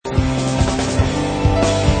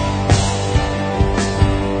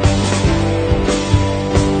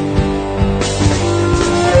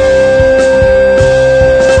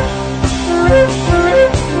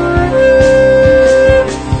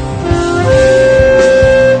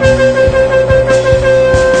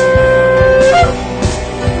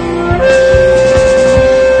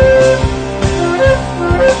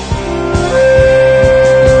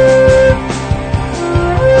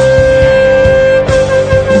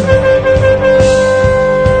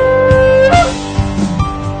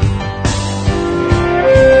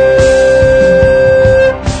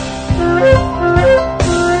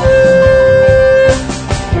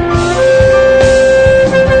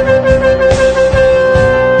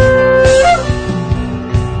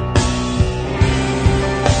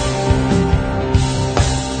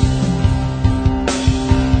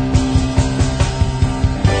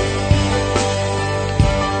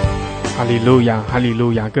路亚，哈利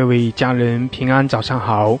路亚！各位家人平安，早上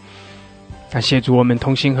好！感谢主，我们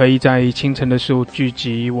同心合一，在清晨的时候聚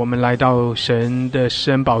集，我们来到神的施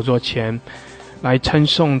恩宝座前，来称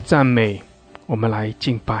颂赞美，我们来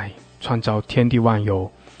敬拜创造天地万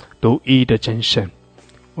有独一的真神，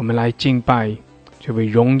我们来敬拜这位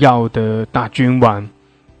荣耀的大君王，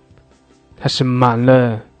他是满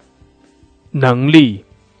了能力，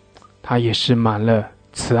他也是满了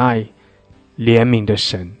慈爱怜悯的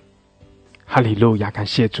神。哈利路亚，感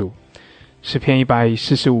谢主。诗篇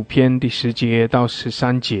145篇第10节到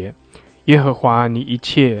13节，耶和华你一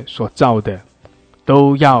切所造的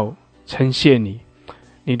都要称谢你，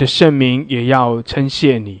你的圣名也要称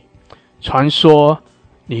谢你，传说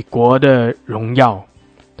你国的荣耀，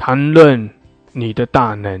谈论你的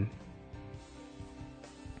大能，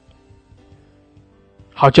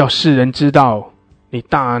好叫世人知道你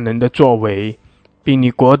大能的作为，并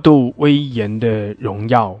你国度威严的荣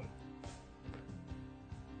耀。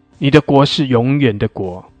你的国是永远的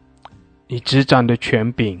国，你执掌的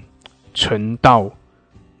权柄存到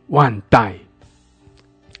万代。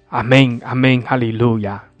阿们，阿们，哈利路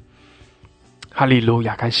亚，哈利路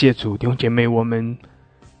亚！感谢主，弟兄姐妹，我们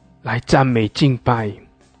来赞美敬拜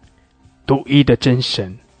独一的真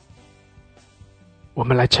神，我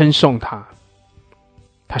们来称颂他，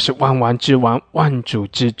他是万王之王，万主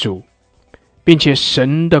之主，并且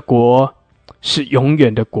神的国是永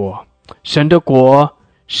远的国，神的国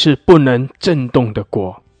是不能震动的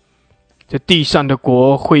国。这地上的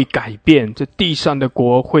国会改变，这地上的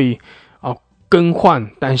国会更换，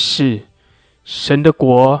但是神的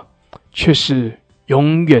国却是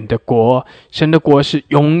永远的国，神的国是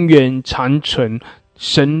永远长存，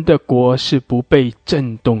神的国是不被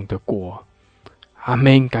震动的国。阿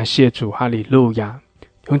们，感谢主，哈利路亚！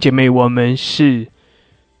弟兄姐妹，我们是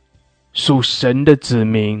属神的子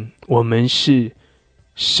民，我们是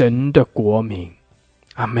神的国民。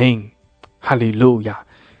阿们，哈利路亚！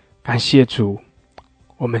感谢主，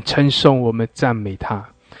我们称颂，我们赞美他，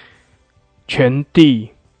全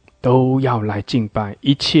地都要来敬拜，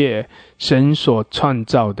一切神所创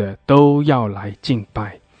造的都要来敬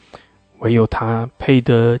拜，唯有他配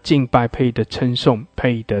得敬拜，配得称颂，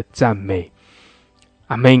配得赞美。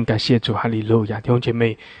阿们，感谢主，哈利路亚！弟兄姐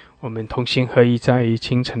妹，我们同心合一，在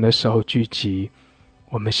清晨的时候聚集，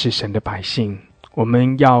我们是神的百姓，我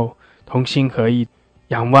们要同心合一，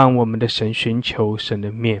仰望我们的神，寻求神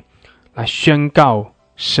的面，来宣告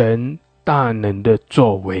神大能的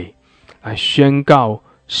作为，来宣告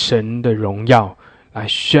神的荣耀，来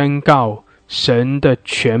宣告神的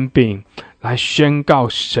权柄，来宣告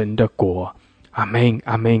神的国。阿们，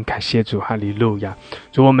阿们，感谢主，哈利路亚！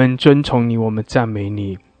主，我们尊崇你，我们赞美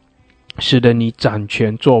你。是的，你掌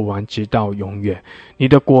权做完直到永远，你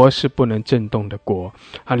的国是不能震动的国。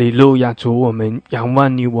哈利路亚！主，我们仰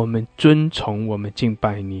望你，我们尊崇，我们敬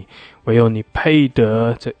拜你，唯有你配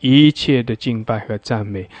得这一切的敬拜和赞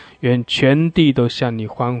美。愿全地都向你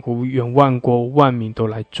欢呼，愿万国万民都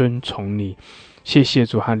来尊崇你。谢谢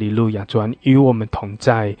主，哈利路亚！主啊，你与我们同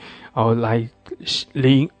在，来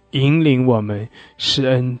引领我们，施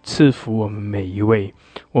恩赐福我们每一位，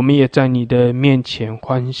我们也在你的面前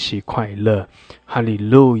欢喜快乐。哈利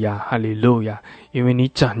路亚，哈利路亚！因为你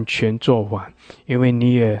掌权作王，因为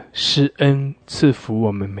你也施恩赐福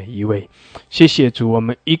我们每一位。谢谢主，我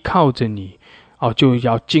们依靠着你，就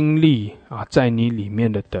要经历在你里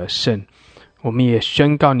面的得胜。我们也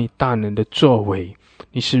宣告你大能的作为，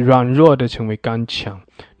你使软弱的成为刚强，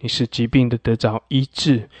你使疾病的得着医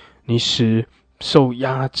治，你使受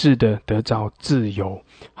压制的得着自由。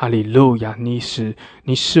哈利路亚！你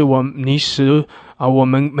使我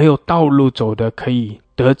们没有道路走的，可以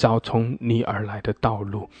得着从你而来的道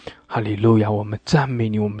路。哈利路亚！我们赞美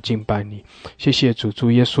你，我们敬拜你。谢谢主，主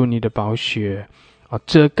耶稣，你的宝血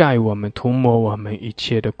遮盖我们，涂抹我们一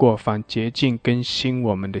切的过犯，洁净更新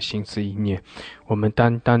我们的心思意念。我们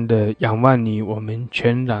单单的仰望你，我们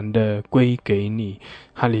全然的归给你。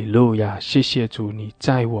哈利路亚！谢谢主，你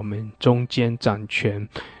在我们中间掌权，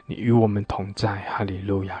你与我们同在。哈利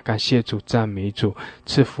路亚！感谢主，赞美主，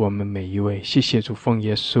赐福我们每一位。谢谢主，奉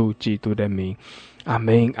耶稣基督的名。阿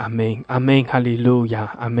们，阿们，阿们，哈利路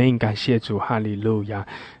亚，阿们，感谢主，哈利路亚，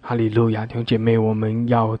哈利路亚！弟兄姐妹，我们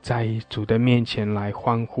要在主的面前来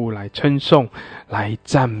欢呼，来称颂，来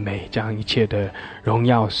赞美，将一切的荣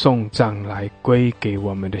耀颂赞来归给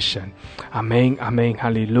我们的神。阿们，阿们，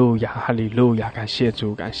哈利路亚，哈利路亚！感谢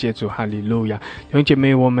主，感谢主，哈利路亚！弟兄姐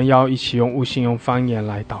妹，我们要一起用悟性、用方言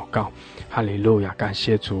来祷告。哈利路亚，感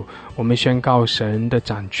谢主！我们宣告神的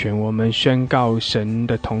掌权，我们宣告神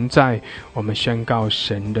的同在，我们宣告告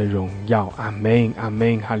神的荣耀。阿门，阿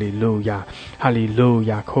门，哈利路亚，哈利路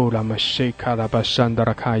亚。库拉玛西卡拉巴山达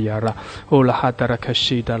拉卡亚拉，乌拉哈达拉卡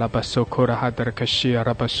西达拉巴苏库拉哈达拉卡西亚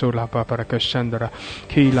拉巴苏拉巴巴拉卡山达拉，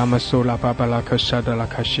基拉玛苏拉巴巴拉卡沙达拉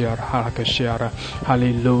卡西亚拉哈拉卡西亚拉，哈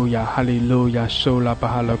利路亚，哈利路亚，苏拉巴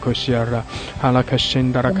哈拉卡西亚拉，哈拉卡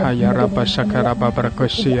辛达拉卡亚拉巴沙卡拉巴巴拉卡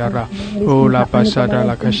西亚拉，乌拉巴沙达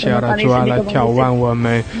拉卡西亚拉，主啊来眺望我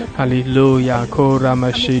们，哈利路亚，库拉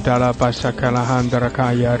玛西达拉巴沙卡拉汉达拉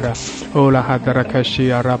卡亚拉，乌拉哈达拉卡西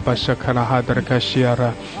亚拉巴沙卡拉哈达拉卡西亚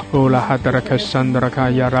拉。Ola hadra kasandra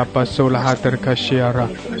kayara pasola hadra kashira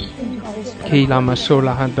Kila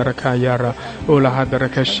masola hadra kayara Ola hadra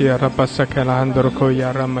kashira pasakala handra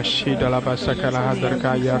koyara mashida la pasakala hadra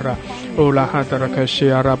kayara Ola hadra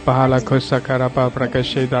kashira pahala kosakara papra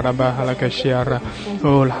kashida la pahala kashira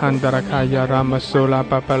Ola handra kayara masola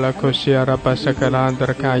papala koshira pasakala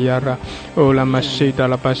handra kayara Ola mashida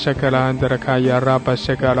la pasakala handra kayara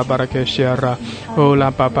pasakala barakashira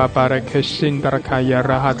Ola papa barakashindra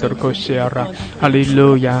kayara hadra koshira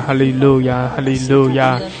Hallelujah Hallelujah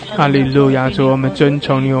Hallelujah Hallelujah主，我们尊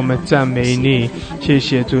崇你，我们赞美你，谢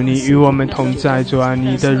谢主，你与我们同在，主啊，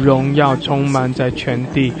你的荣耀充满在全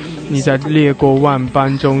地，你在列国万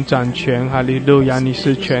邦中掌权，哈利路亚，你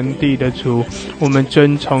是全地的主，我们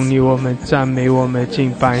尊崇你，我们赞美，我们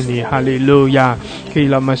敬拜你，哈利路亚。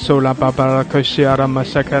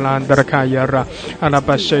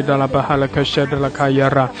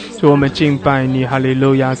主，我们敬拜你，哈利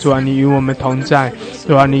路亚，主啊，你与我们同在，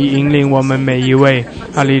主啊，你引领我们每一位，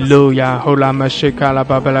哈利路亚。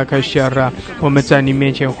我们在你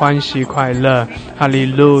面前欢喜快乐，哈利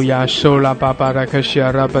路亚。主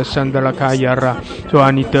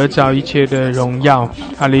啊，你得着一切的荣耀，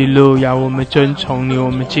哈利路亚。我们尊崇你，我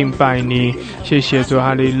们敬拜你，谢谢主，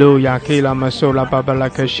哈利路亚。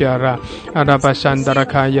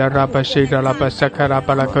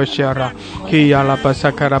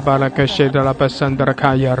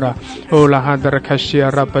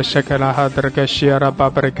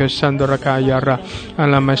Kayara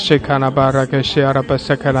alama shekana baraka shiara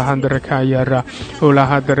pasakala handra kayara ula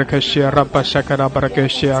hadra kashiara pasakala baraka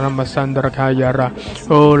shiara masandra kayara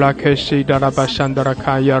ula kashi dara pasandra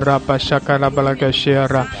kayara pasakala baraka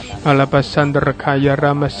shiara ala pasandra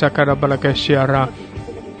kayara masakala baraka shiara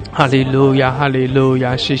哈利路亚，哈利路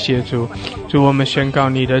亚，谢谢主，主，我们宣告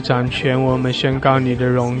你的掌权，我们宣告你的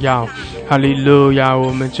荣耀，哈利路亚，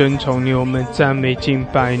我们尊崇你，我们赞美敬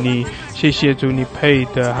拜你，谢谢主，你配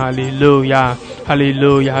的，哈利路亚，哈利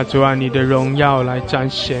路亚，主啊，你的荣耀来彰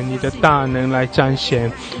显，你的大能来彰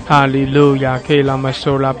显，哈利路亚。可以拉玛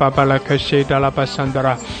索拉巴巴拉克西达拉巴桑德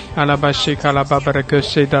拉，阿拉巴西卡拉巴巴拉克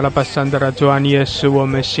西达拉巴桑德拉，主啊，你也使我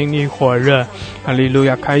们心里火热，哈利路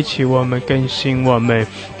亚，开启我们，更新我们。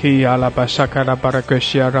Ala basakara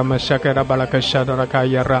barakashara masakara balakashara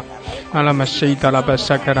kayara ala masita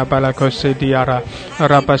basakara balakosidiara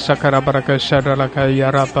rabasakara barakashara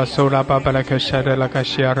kayara basola balakashara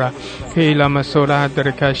lakashara ila masola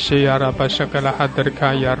hadrikashara basakala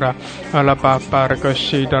hadrikayara ala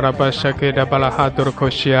barakashidara basakira balahadur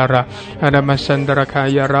koshiara ala masandra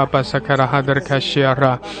kayara basakara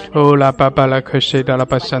hadrikashara ola babalakashidara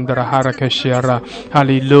basandra harakashara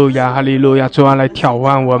hallelujah hallelujah 主啊来眺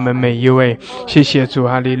望我们每一位，谢谢主，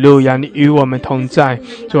哈利路亚，你与我们同在，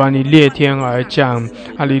主啊，你裂天而降，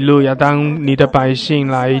哈利路亚。当你的百姓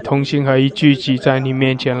来同心合一聚集在你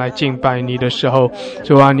面前来敬拜你的时候，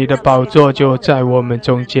主啊，你的宝座就在我们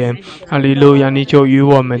中间，哈利路亚，你就与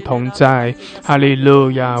我们同在，哈利路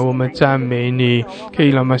亚，我们赞美你。可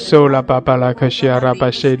以了吗？苏拉巴巴拉克西亚拉巴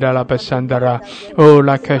西达拉巴桑达拉，哦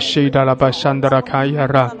拉克西达拉巴桑达拉卡亚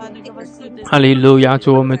拉，哈利路亚，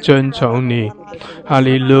主，我们尊崇你。哈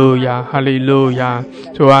利路亚，哈利路亚，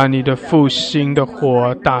主啊，你的复兴的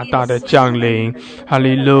火大大的降临，哈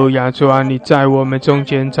利路亚，主啊，你在我们中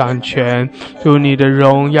间掌权，主你的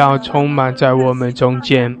荣耀充满在我们中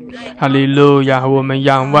间，哈利路亚，我们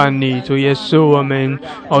仰望你，主耶稣，我们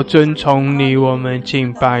尊崇你，我们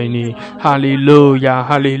敬拜你，哈利路亚，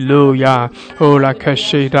哈利路亚，哦拉克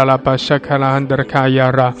西达拉巴沙卡拉安德卡亚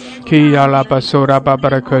拉，基亚拉巴苏拉巴巴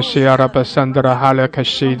拉克西亚拉巴桑德拉哈拉克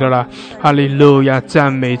西达拉，哈利路亚，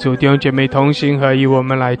赞美主，弟兄姐妹同心合一，我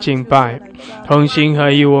们来敬拜，同心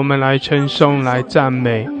合一，我们来称颂，来赞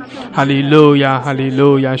美，哈利路亚，哈利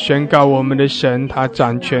路亚！宣告我们的神，他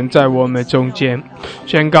掌权在我们中间；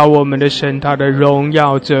宣告我们的神，他的荣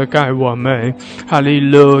耀遮盖我们。哈利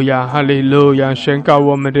路亚，哈利路亚！宣告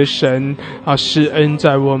我们的神，施恩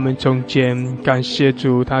在我们中间。感谢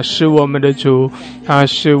主，他是我们的主，他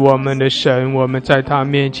是我们的神，我们在他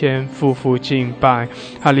面前夫妇敬拜。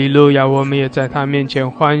哈利路亚！我们也在他面前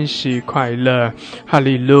欢喜快乐。哈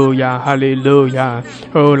利路亚，哈利路亚！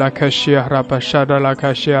哦，拉卡西亚拉巴沙达拉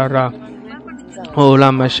卡西亚拉。哦，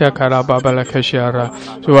拉玛夏卡拉巴巴拉卡西亚拉。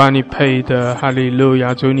主啊，你配的，哈利路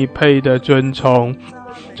亚！主，你配的尊崇。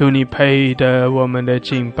主你配的我们的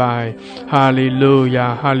敬拜，哈利路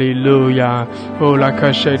亚，哈利路亚。哦，拉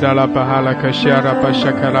卡西达拉巴哈拉卡西亚拉巴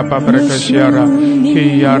沙卡拉巴巴拉卡西亚拉，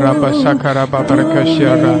基亚拉巴沙卡拉巴巴拉卡西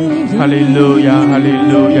亚拉，哈利路亚，哈利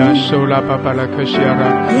路亚。苏拉巴巴拉卡西亚拉，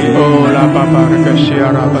哦，拉巴巴拉卡西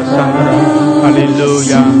亚拉巴萨拉，哈利路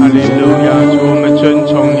亚，哈利路亚。主，我们尊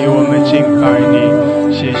崇你，我们敬拜你，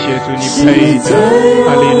谢谢主，你配的，哈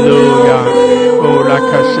利路亚。哦，拉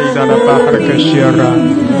卡西达拉巴哈拉卡西亚拉。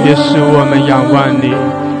耶稣，我们仰望你，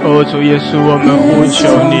哦，主耶稣，我们呼求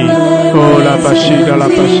你，哦，拉巴西达拉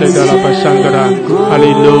巴西达拉巴桑德拉，哈利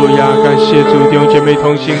路亚！感谢主，弟兄姐妹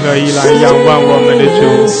同心合一来仰望我们的主，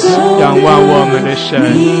仰望我们的神，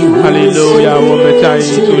哈利路亚！我们在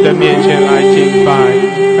主的面前来敬拜，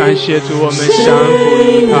感谢主，我们降服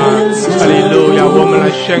于他，哈利路亚！我们来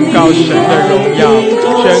宣告神的荣耀，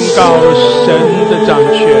宣告神的掌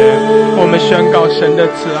权，我们宣告神的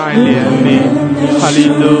慈爱怜悯，哈利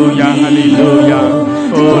路亚，哈利路亚！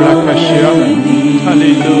哦，拉卡西亚，哈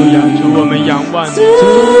利路亚！主，我们仰望你，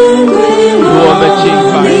我们敬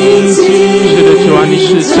拜你。是的，主啊，你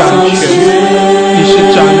是掌权，你是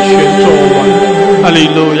掌权作王，哈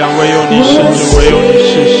利路亚！唯有你是主，唯有你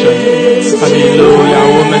是神，哈利路亚！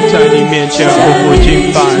我们在你面前夫妇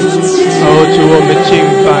敬拜，哦，主，我们敬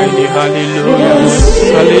拜你，哈利路亚，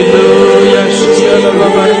哈利路亚！是的，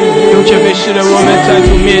爸爸，有姐妹，是的，我们在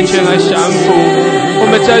主面前来降服，我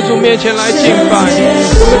们在主面前来敬拜，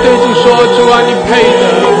我们对主说，主啊，你配的，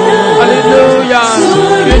哈利路亚！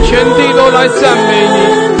愿全地都来赞美你，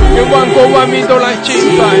愿万国万民都来敬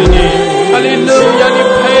拜你，哈利路亚！你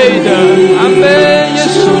配的，阿门！耶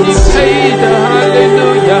稣，你配的，哈利路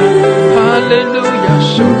亚，哈利路亚！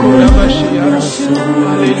圣古拉巴西亚，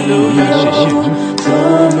哈利路亚！谢谢主。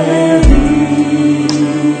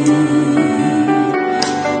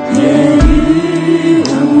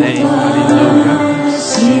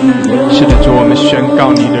是的，主，我们宣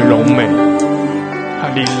告你的荣美，哈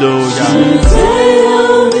利路亚，哈利路亚。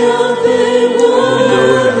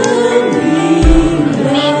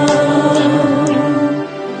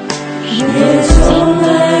也从来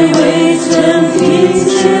未曾听见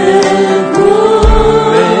过，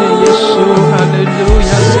耶稣，哈利路亚。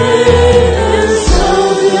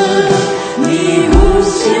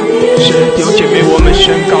是的，弟兄姐妹，我们宣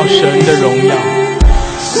告神的荣耀。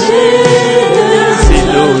哈利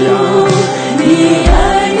路亚，哈利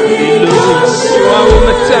路亚！主啊，我们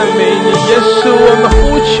赞美你，耶稣，我们呼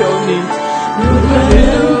求你，哈利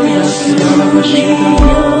路亚！是的，拉巴西达，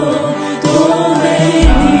多美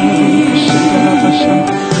丽，是的，拉巴西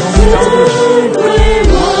达，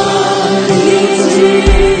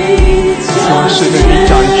主啊，是的，你掌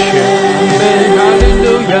权，阿门，哈利路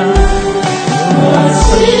亚！是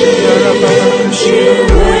的，拉巴西达，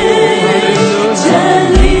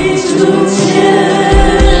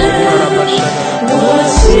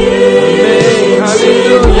哈利路亚！哈利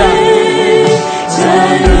路亚，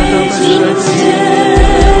哈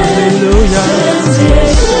利路亚，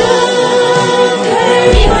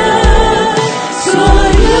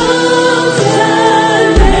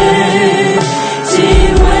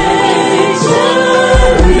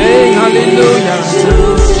哈利路亚！是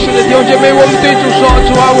的，弟兄姐妹，我们对主说，主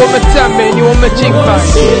啊，我们赞美你，我们敬拜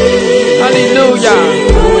你，哈利路亚，哈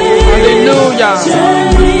利路亚！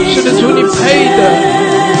是的，主，你配的，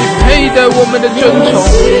你配的我们的尊崇，你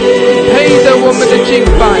配的我们的敬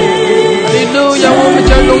拜，哈利路亚！我们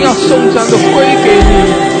将荣耀颂赞都归给你，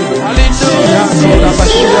哈利路亚！哦，拉巴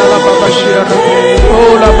西亚拉巴巴西亚拉，哦，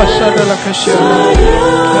拉巴沙达拉卡西亚拉，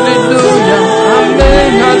哈利路亚，阿门，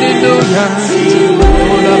哈利路亚！哦，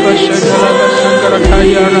拉巴沙达拉巴桑达拉卡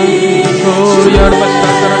亚拉，哦，亚拉巴桑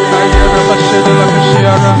达拉卡亚拉巴沙达拉卡西亚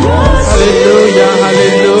拉，哈利路亚，哈利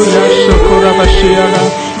路亚！苏库拉巴西亚拉。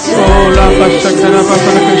Oh, la pasaka la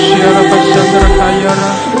babara kashira pasandra kayara.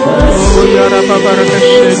 Oh, yara babara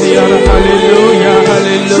kashira. Hallelujah,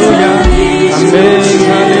 hallelujah. Amen,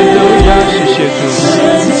 hallelujah. 谢谢主。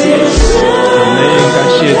Amen， 感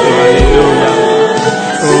谢主，哈利路亚。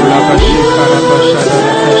Oh, la pasaka la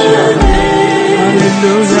pasandra kashira.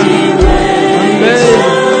 Hallelujah,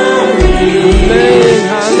 Amen。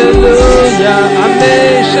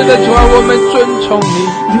主啊，我们尊崇你，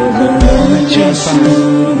我们敬拜，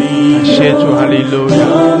感谢主，哈利路亚，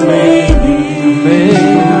阿门，哈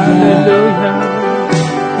利路亚。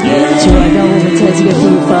主啊，让我们在这个地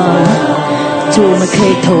方，主，我们可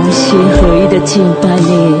以同心合一的敬拜你。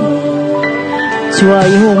主啊，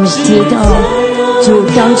因为我们知道，主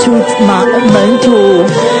当初门徒，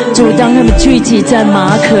主当他们聚集在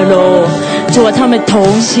马可楼，主啊，他们同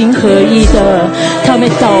心合一的，他们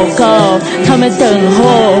祷告，他们等候，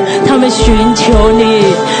他们寻求你。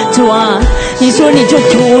主啊，你说你就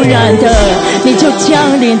突然的，你就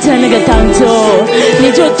降临在那个当中，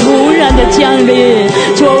你就突然的降临。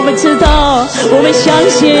主啊，我们知道，我们相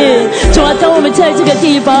信，主啊，当我们在这个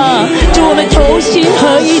地方，主我们同心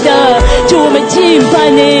合一的，主我们敬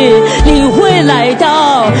拜你，你会来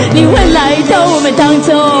到，你会来到我们当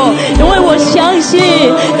中，因为我相信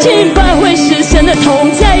敬拜会使神的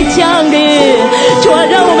同在降临。主啊，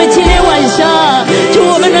让我们今天晚上，主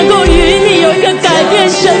我们能够与你有一个改变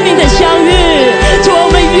生命的相遇。主，我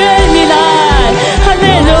们愿你来，哈利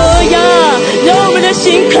路亚！让我们的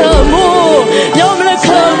心渴慕，让我们的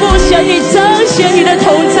渴慕向你彰显你的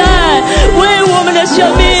同在，为我们的生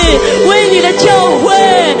命，为你的教会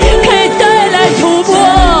可以带来突破，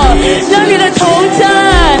让你的同在，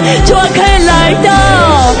主啊，可以来到，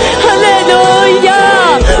哈利路亚！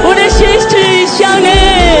我的心去向你，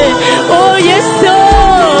哦，耶稣，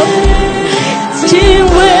敬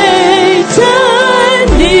畏在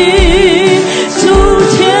你主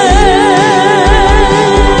前，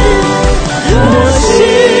我心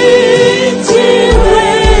敬畏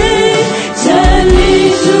在你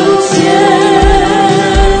主前，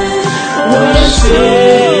我心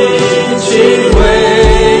敬畏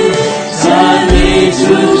在你主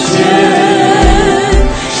前，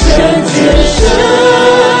圣洁圣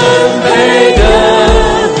美的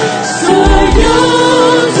所有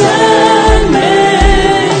赞美，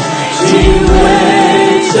敬畏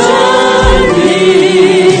在你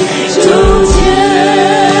主前，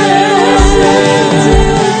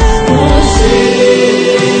我心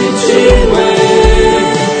敬畏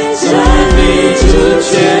在你主前。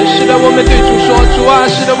是的，我们对主说，主啊，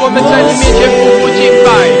是的，我们在你面前匍匐敬拜，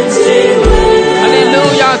哈利路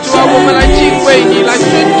亚，主啊，我们来敬畏你，来尊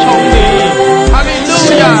崇你，哈利路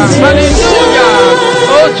亚，哈利路亚。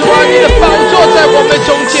哦，主啊，你的宝座在我们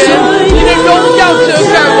中间，你的荣耀遮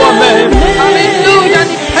盖我们，哈利路亚，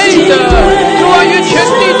你配的。主啊，愿全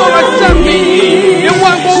地都来赞美你，愿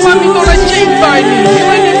万国万民都来敬拜你，因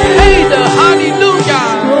为你配的，哈利路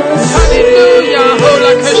亚，哈利路亚。后来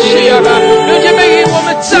可惜啊，有姐妹，我们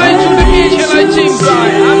在主的面前来敬拜，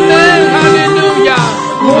阿门，哈利路亚。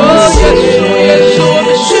哦，耶稣，耶稣，我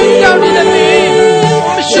们宣告你的名，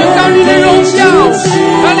我们宣告你的荣耀，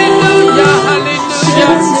哈利路亚，哈利路亚。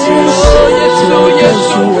哦，耶稣，耶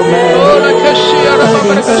稣，哦，来可惜啊，来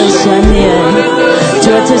2023年，主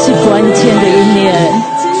啊，这是关键的一年，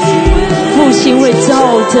复兴会照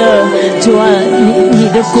着主啊，你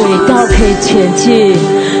的轨道可以前进。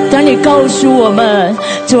当你告诉我们，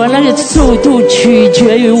主啊，那个速度取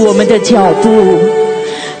决于我们的脚步。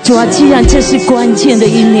主啊，既然这是关键的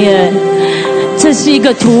一年，这是一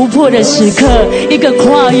个突破的时刻，一个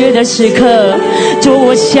跨越的时刻。主，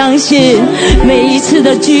我相信每一次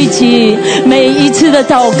的聚集，每一次的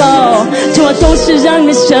祷告，主，都是让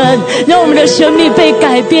神，让我们的生命被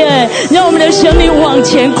改变，让我们的生命往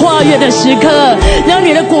前跨越的时刻，让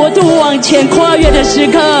你的国度往前跨越的时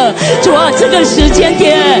刻。主啊，这个时间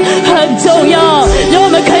点很重要，让我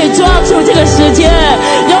们可以抓住这个时间，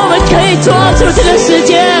让我们可以抓住这个时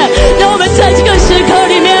间，让我们在这个时刻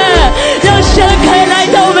里面，让神可以来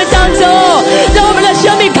到我们当中，让我们的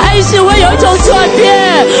生命开始会有一种转变，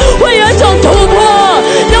会有一种突破，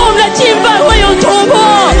让我们的敬拜会有突破。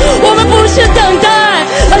我们不是等待，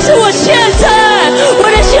而是我现在，我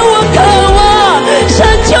的心我渴望神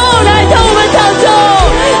就来到我们当中，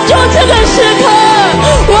就这个时刻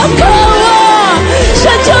我渴望神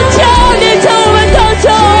就降临在我们当中。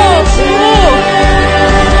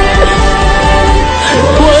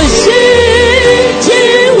我心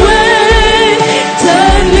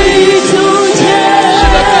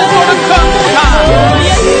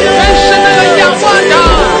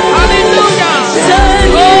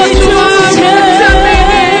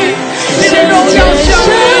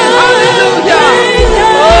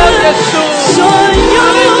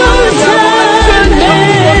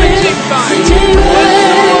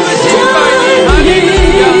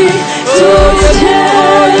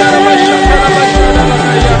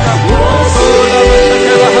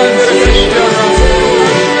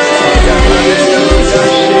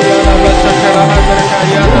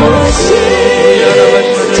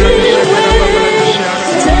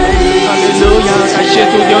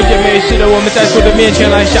面前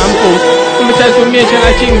来降服，我们在主面前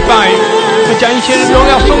来敬拜，我将一切的荣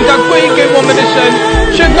耀颂赞归给我们的神，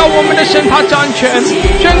宣告我们的神他掌权，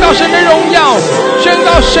宣告神的荣耀，宣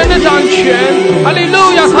告神的掌权。哈利路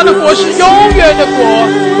亚，他的国是永远的国，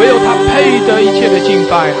唯有他配得一切的敬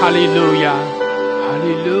拜。哈利路亚，哈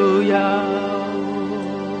利路亚，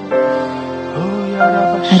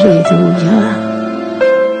哈利路亚，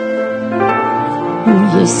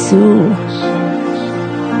耶稣，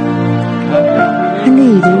哈利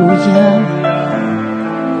路亚。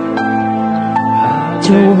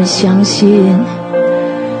主，我们相信，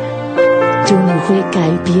主你会改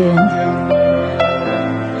变，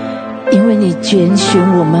因为你拣选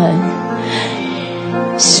我们，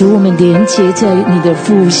使我们连接在你的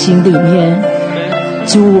复兴里面。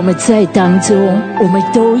主，我们在当中，我们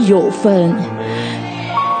都有份。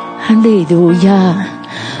哈利路亚。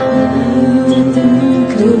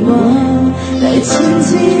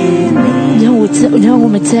让我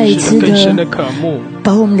们再一次的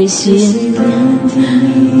把我们的心，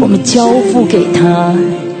我们交付给他，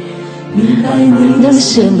让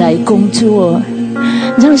神来工作，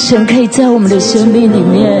让神可以在我们的生命里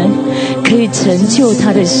面可以成就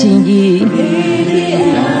他的心意。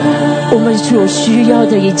我们所需要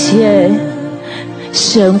的一切，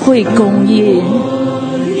神会供应，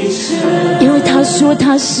因为他说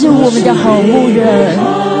他是我们的好牧人，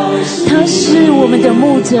他是我们的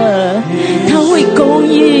牧者，他会供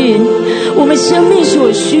应我们生命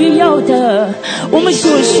所需要的，我们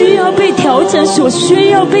所需要被调整，所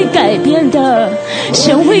需要被改变的，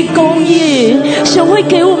神会供应，神会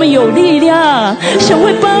给我们有力量，神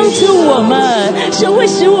会帮助我们，神会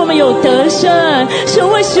使我们有得胜，神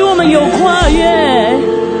会使我们有跨越。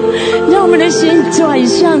让我们的心转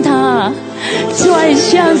向他，转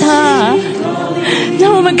向他，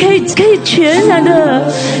让我们可以全然的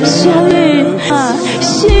相信他，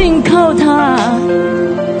信靠他。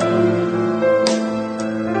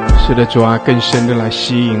是的，主啊，更深的来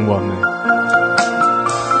吸引我们。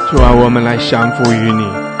主啊，我们来降服于你，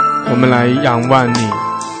我们来仰望你，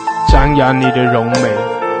张扬你的荣美，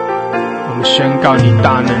我们宣告你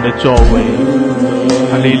大能的作为。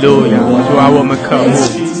哈利路亚！主啊，我们渴慕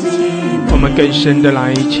你，我们更深的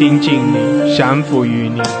来亲近你，降服于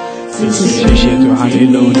你。谢谢主，哈利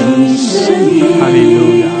路亚，哈利路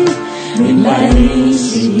亚，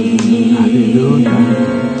哈利路亚。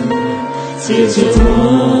接着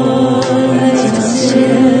我彰显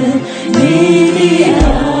你的爱，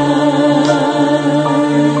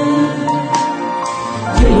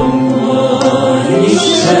用我一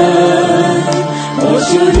生活出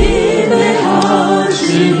你美好旨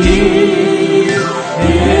意，耶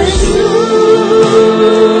稣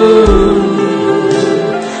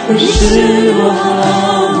是我好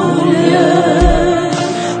人，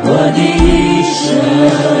我的一生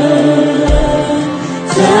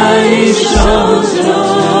在你手中，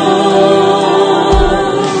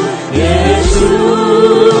耶稣，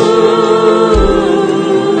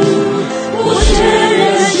我全然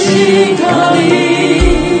信靠你，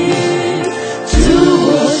主我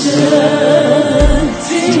神，紧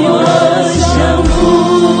我相扶，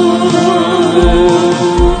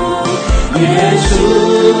耶稣，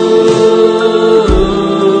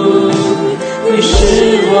你是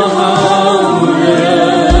我好人，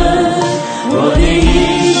我的一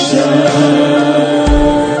生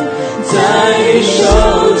在你手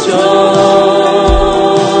中，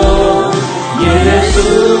耶稣，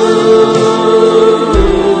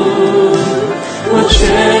我全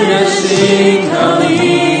然信靠你，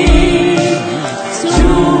主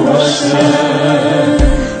我神，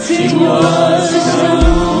紧我相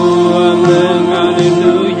扶，阿门，哈利路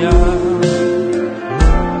亚。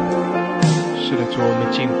是的，主，我们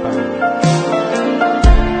敬拜你，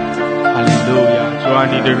哈利路亚。主啊，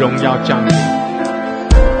你的荣耀降临，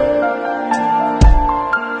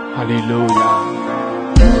哈利路亚，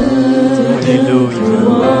哈利路亚。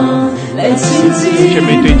姐妹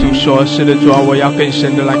对主说：是的，主啊，我要更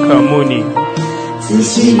深的来渴慕你，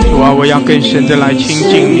主啊，我要更深的来亲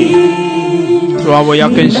近你，主啊，我要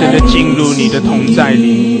更深的进入你的同在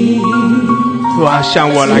里，主啊，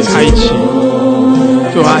向我来开启，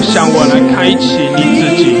主啊，向我来开启你自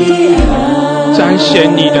己，彰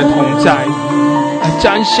显你的同在，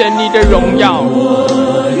彰显你的荣耀。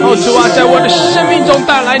哦，主啊，在我的生命中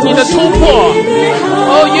带来你的突破。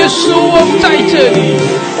哦，耶稣，我在这里，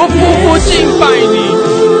我匍匐敬拜你，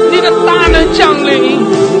你的大能降临，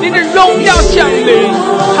你的荣耀降临。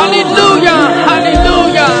哈利路亚，哈利路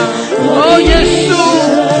亚。哦，耶稣，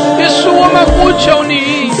耶稣，我们呼求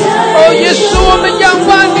你。哦，耶稣，我们仰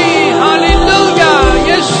望你。哈利路亚，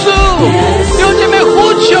耶稣，弟兄姐妹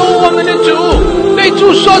呼求我们的主，对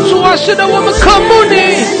主说：主啊，啊，是的，我们渴慕你，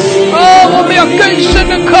我们要更深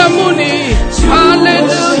的渴慕你。哈利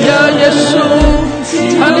路亚，耶稣，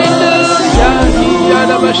哈利路亚，亚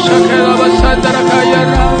拉巴沙开拉巴山达拉卡亚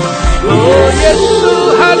拉，耶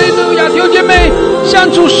稣，哈利路亚！弟兄姐妹，向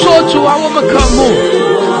主说，主啊，我们渴慕，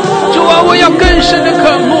主啊，我要更深的渴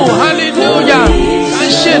慕，哈利路亚！感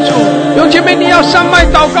谢主，弟兄姐妹，你要上麦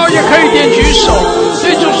祷告也可以点举手，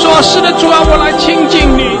对主说：是的，主啊，我来亲近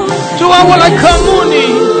你，主啊，我来渴慕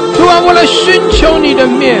你，主啊，我来寻求你的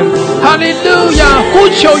面，哈利路亚！呼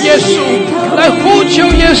求耶稣，来呼求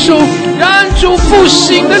耶稣，让主复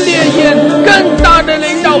兴的烈焰更大的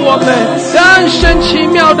领导我们，让神奇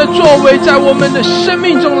妙的作为在我们的生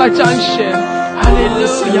命中来展现，哈利路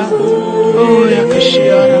亚！呀，可西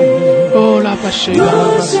亚拉，拉巴西亚拉，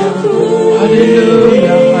哈利路亚，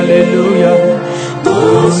哈利路亚，呀拉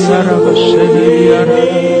巴西亚拉，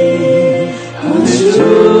哈利路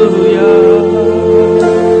亚。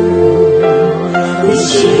你是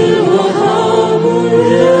我好牧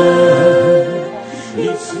人，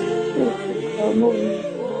渴慕你，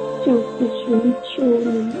就是寻求你。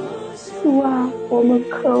主啊，我们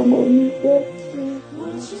渴慕你，耶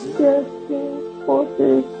稣，耶稣，我的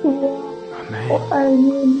主啊，我爱你，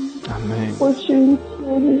我寻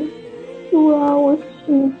求你。主啊，我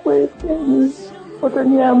心归给你，我的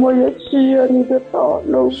眼目也只有你的道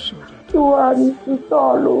路。主啊，你是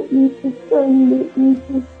道路，你是真理，你是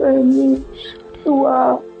生命。主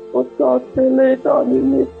啊，我早晨来到你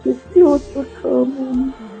面前，就是渴慕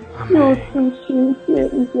你，就是寻见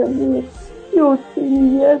你的面，就是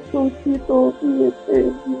你耶稣基督面对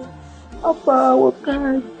你。阿爸，我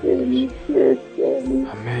感谢你，谢谢你。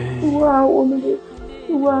主啊，我们的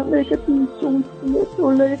主啊，每个弟兄姊妹都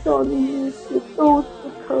来到你面前，都是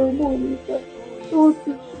渴慕你的，都是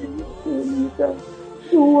寻求你的。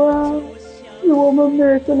主啊，使我们每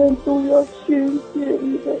个人都要寻见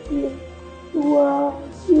你的面。主啊，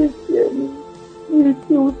谢谢你，你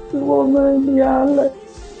就是我们良人，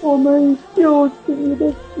我们就是你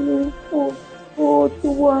的心腹。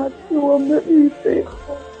主啊，使我们预备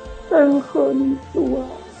好，等候你。主啊，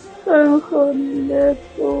等候你耶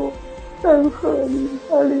稣，等候你。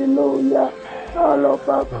哈利路亚，阿拉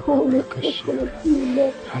巴库里克库的地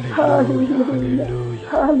呢，哈利路亚，哈利路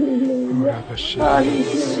亚，哈利路亚，哈利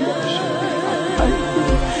路亚。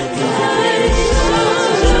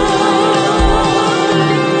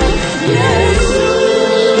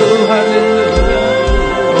哈利路亚，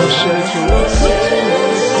神主，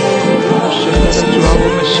神主啊，我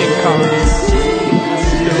们信靠你。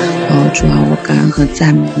主啊，我感恩和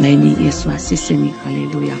赞美你，耶稣啊，谢谢你，哈利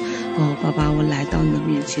路亚。爸爸，我来到你的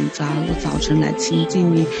面前，主啊，我早晨来亲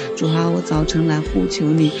近你，主啊，我早晨来呼求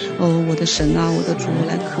你，我的神啊，我的主，我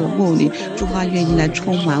来渴慕你，主啊，愿意来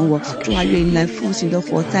充满我，主啊，愿意来复兴的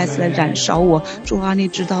火再次来燃烧我，主啊，你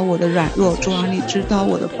知道我的软弱，主啊，你知道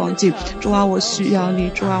我的光景，主啊，我需要你，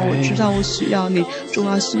主啊，我知道我需要你，主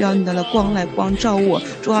啊，需要你的光来光照我，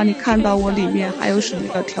主啊，你看到我里面还有什么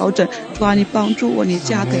要调整，主啊，你帮助我，你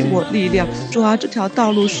加给我力量，主啊，这条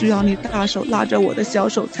道路需要你大手拉着我的小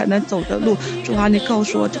手才能走的路，主啊，你告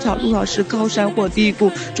诉我这条路上是高山或低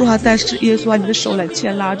谷，主啊，但是耶稣啊，你的手来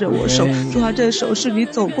牵拉着我手，主啊，这手是你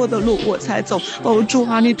走过的路我才走，主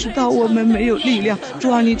啊，你知道我们没有力量，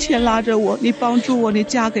主啊，你牵拉着我，你帮助我，你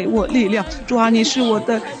加给我力量，主啊，你是我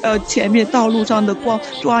的前面道路上的光，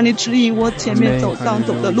主啊，你指引我前面走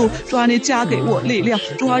的路，主啊，你加给我力量，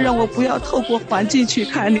主啊，让我不要透过环境去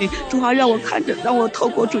看你，主啊，让我透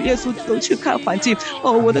过主耶稣都去看环境，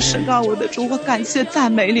我的神啊，我的主，我感谢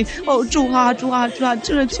赞美你，主啊，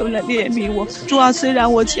真的求来怜悯我，主啊，虽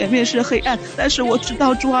然我前面是黑暗，但是我知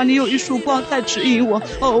道主啊，你有一束光在指引我，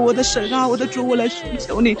我的神啊，我的主，我来寻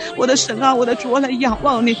求你，我的神啊，我的主，我来仰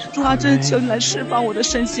望你，主啊，真的求你来释放我的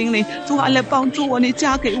身心灵，主啊，来帮助我，你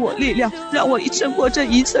加给我力量，让我胜过这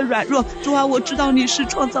一切软弱，主啊，我知道你是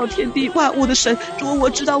创造天地万物的神，主啊，我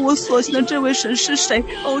知道我所信的这位神是谁，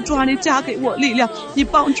主啊，你加给我力量，你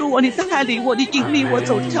帮助我，你带领我，你引领我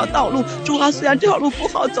走这条道路，主啊，虽然这条路不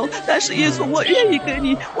好走，但是耶稣，我愿意跟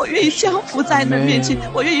你，我愿意降服在你的面前，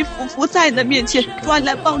我愿意服在你的面前，主啊，你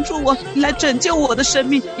来帮助我，你来拯救我的生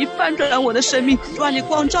命，你翻转我的生命，主啊，你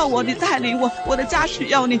光照我，你带领我，我的家需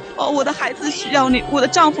要你，我的孩子需要你，我的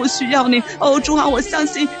丈夫需要你，主啊，我相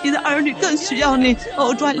信你的儿女更需要你，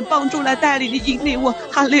主啊，你帮助来带领你引领我，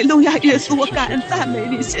哈利路亚，耶稣，我感恩赞美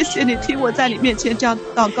你，谢谢你听我在你面前这样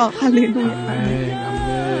祷告，哈利路亚。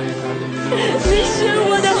你是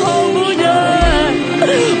我的好牧人，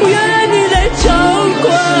我要让你来掌管，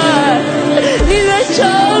你来掌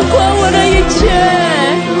管我的一切，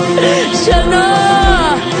神啊，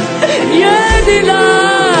愿你来，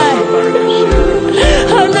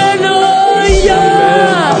哈利路亚。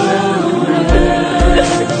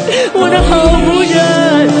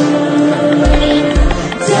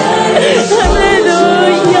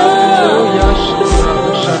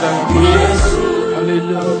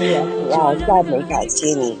赞美感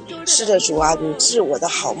谢你。是的，主啊，你是我的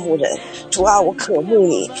好牧人。主啊，我渴慕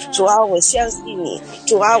你。主啊，我相信你。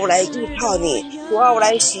主啊，我来依靠你。主啊，我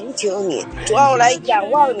来寻求你。主啊，我来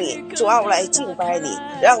仰望你。主啊，我来敬拜你，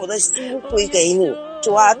让我的心归给你。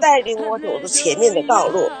主啊，带领我走着前面的道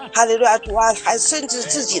路。哈利路亚！主啊，还深知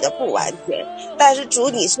自己的不完全，但是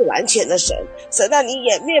主你是完全的神。神啊，你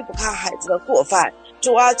掩面不看孩子的过犯。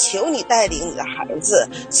主啊，求你带领你的孩子，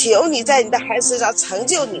求你在你的孩子身上成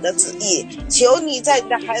就你的旨意，求你在你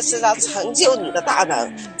的孩子身上成就你的大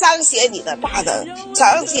能，彰显你的大能，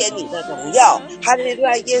彰显你的荣耀。哈利路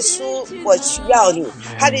亚！耶稣，我需要你。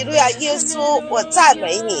哈利路亚！耶稣，我赞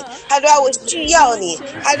美你。哈利路亚！我需要你。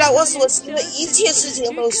哈利路亚！我所行的一切事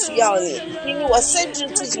情都需要你，因为我深知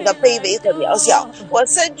自己的卑微和渺小，我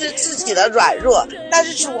深知自己的软弱，但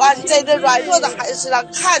是主啊，你在这软弱的孩子身上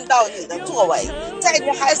看到你的作为，在你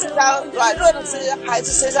孩子身上软弱的孩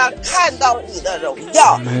子身上看到你的荣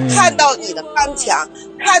耀，看到你的刚强，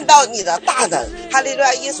看到你的大能。哈利路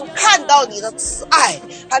亚！耶稣，看到你的慈爱。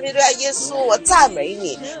哈利路亚！耶稣，我赞美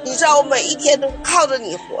你。你知道我每一天都靠着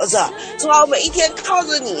你活着，主啊，我每一天靠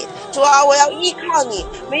着你。主啊，我要依靠你，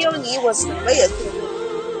没有你我什么也做不了。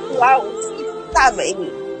主啊，我赞美你，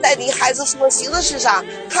在你孩子所行的事上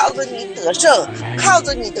靠着你得胜，靠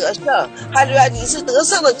着你得胜。哈利路亚！你是得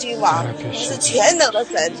胜的君王，你是全能的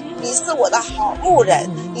神，你是我的好牧人，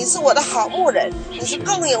你是我的好牧人，你是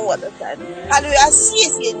供应我的神。哈利路亚！谢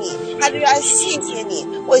谢你，哈利路亚！谢谢你，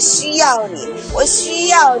我需要你，我需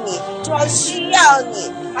要你，主啊，需要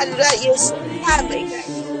你。哈利路亚！耶稣，赞美感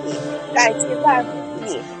谢你，感谢赞美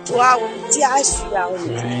你。主啊，我的家需要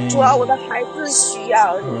你，主啊，我的孩子需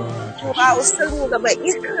要你，主啊，我生命的每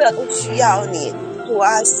一刻都需要你。主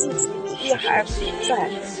啊，谢谢你一孩不在，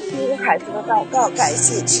听孩子的祷告，感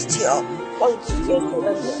谢祈求，奉耶稣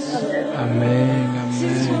的名，阿门。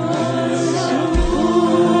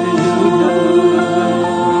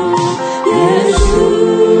耶稣，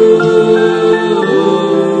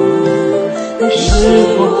你是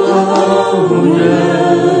我好人，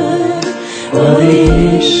我的一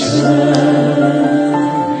生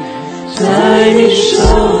在你手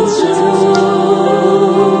中。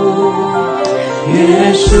耶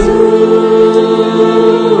稣，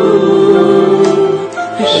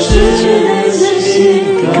你是真心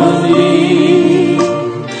高明，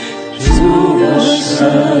主我神，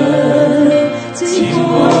紧我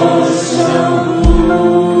相护。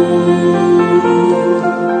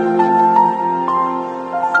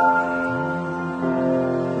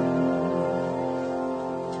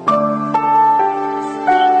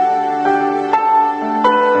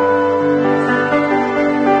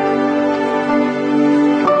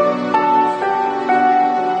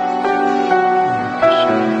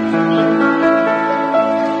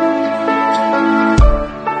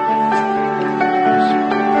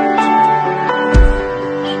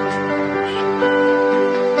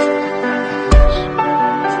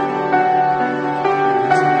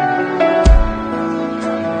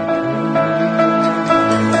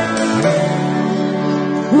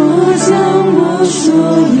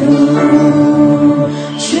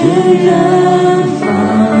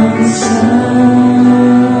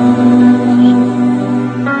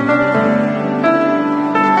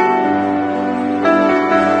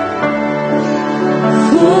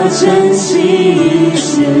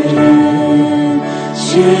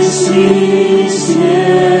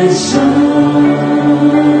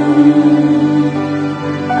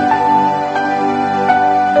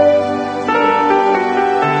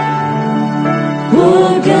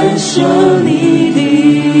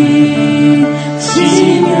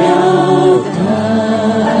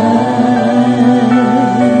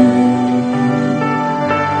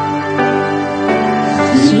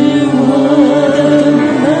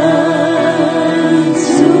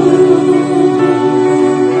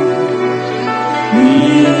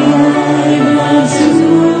你爱吗？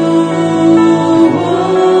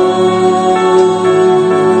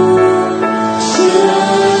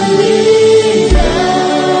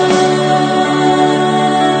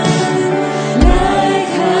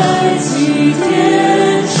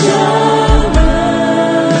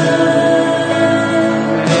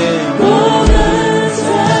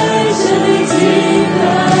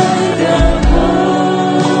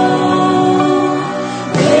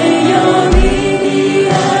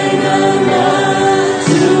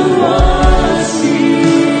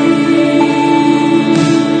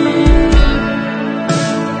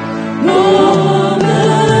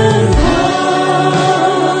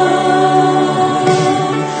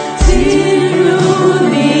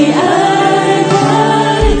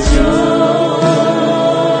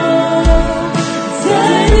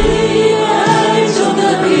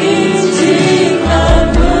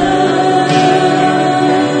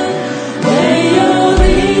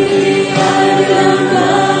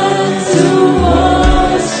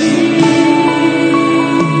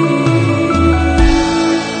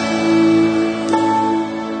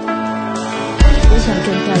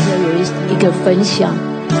分享，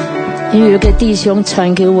因为有一个弟兄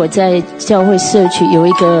传给我，在教会社区有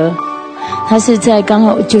一个，他是在刚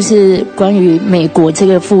好就是关于美国这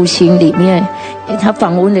个复兴里面，他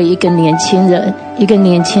访问了一个年轻人，一个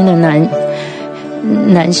年轻的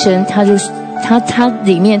男生，他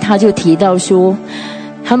里面他就提到说，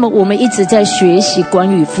我们一直在学习关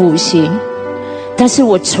于复兴，但是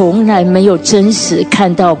我从来没有真实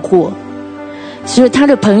看到过。所以他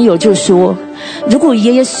的朋友就说，如果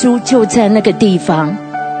耶稣就在那个地方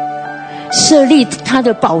设立他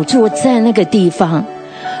的宝座在那个地方，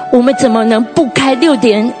我们怎么能不开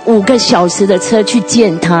6.5个小时的车去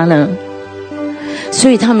见他呢？所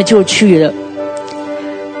以他们就去了。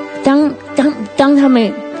当他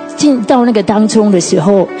们进到那个当中的时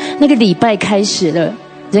候，那个礼拜开始了，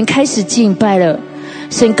人开始敬拜了。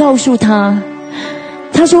神告诉他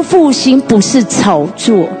说复兴不是炒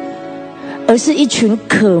作，而是一群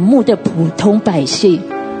渴慕的普通百姓。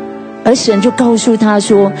而神就告诉他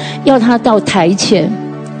说，要他到台前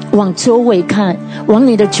往周围看，往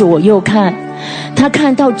你的左右看。他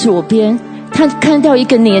看到左边，他看到一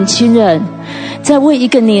个年轻人在为一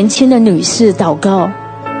个年轻的女士祷告，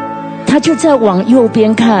他就在往右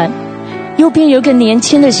边看，右边有一个年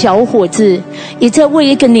轻的小伙子也在为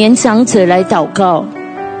一个年长者来祷告。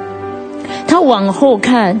他往后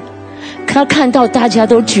看，他看到大家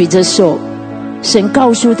都举着手。神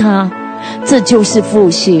告诉他，这就是复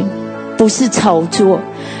兴，不是炒作，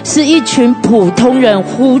是一群普通人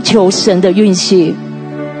呼求神的运行。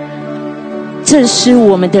这是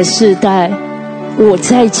我们的世代，我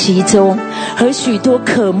在其中，和许多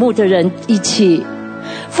渴慕的人一起。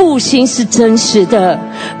复兴是真实的，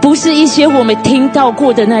不是一些我们听到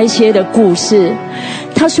过的那一些的故事。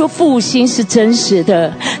他说复兴是真实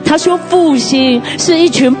的，他说复兴是一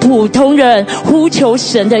群普通人呼求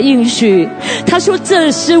神的应许。他说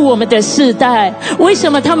这是我们的世代。为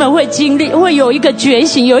什么他们会经历，会有一个觉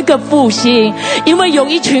醒，有一个复兴？因为有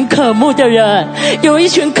一群渴慕的人，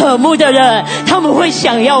他们会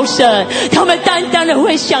想要神，他们单单的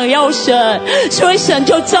会想要神，所以神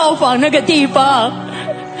就造访那个地方。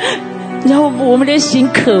然后我们的心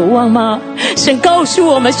渴望吗？神告诉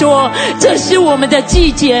我们说，这是我们的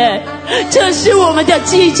季节，这是我们的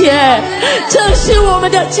季节，这是我们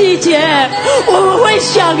的季节。我们会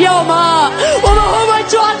想要吗？我们会不会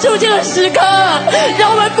抓住这个时刻，让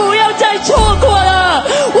我们不要再错过了？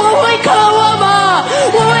我会渴望吗？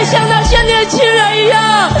我会像那些年轻人一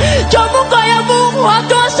样，就不管要花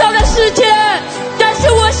多少的时间，但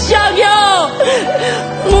是我想要。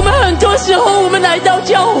我们很多时候我们来到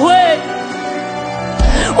教会，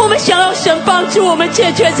我们想要神帮助我们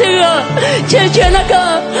解决这个解决那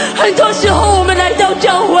个。很多时候我们来到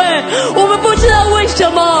教会，我们不知道为什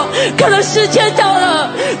么，可能时间到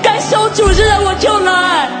了，该守主日了我就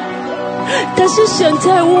来。但是神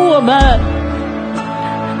在问我们，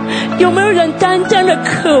有没有人单单的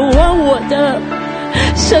渴望我的？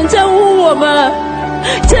神在问我们，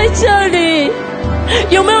在这里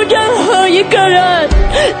有没有任何一个人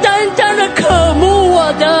单单的渴慕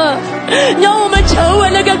我的？让我们成为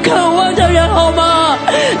那个渴望的人好吗？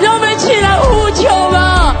让我们一起来呼求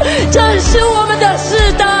吧。这是我们的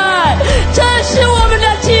世代，这是我们的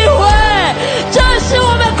机会，这是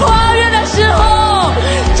我们跨越的时候，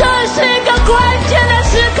这是一个关键的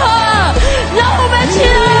时刻。让我们起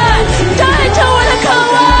来，带着我的渴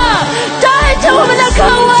望，带着我们的渴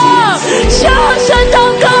望，向神祷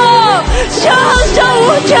告，向神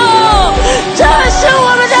呼求。这是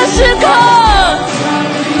我们的时刻。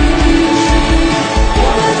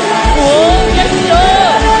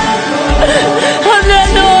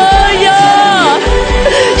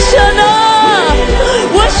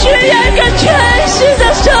需要一个全新的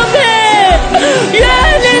生命，愿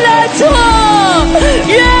你来做，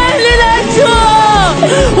愿你来做。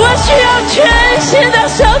我需要全新的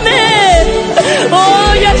生命。哦，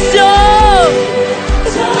耶稣，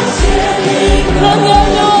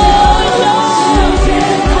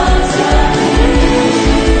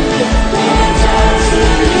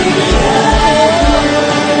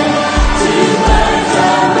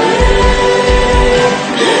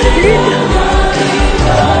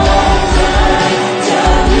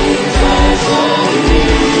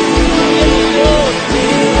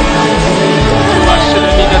把神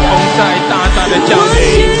你的同在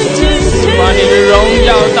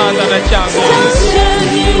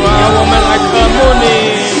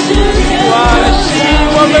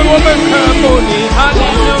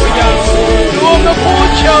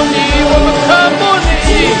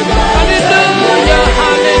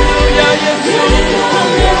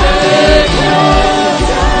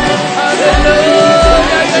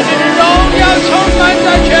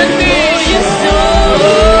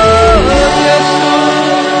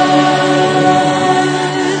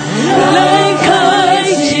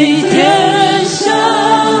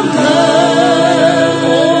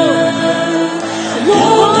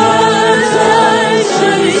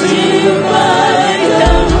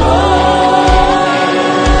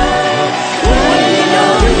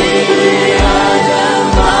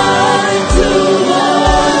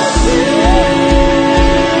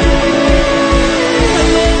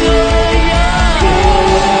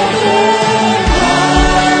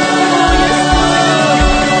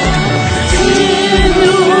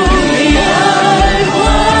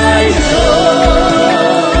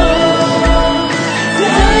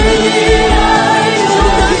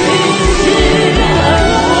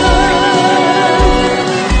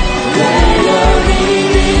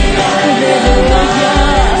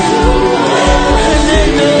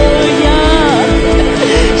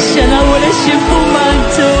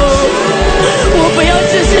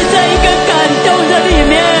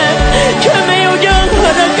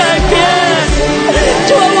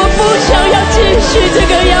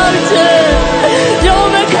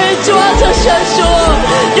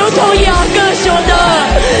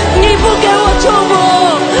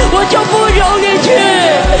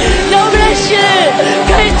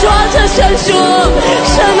闪烁。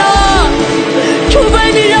神啊，除非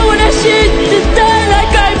你让我的心带来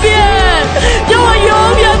改变，让我永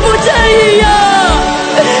远不再一样，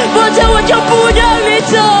否则我就不让你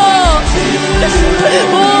走。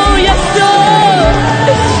哦，耶稣，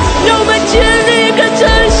让我们经历一个真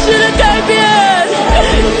实的改变。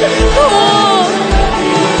哦，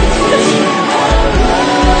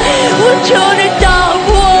我求你打破，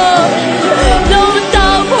让我们打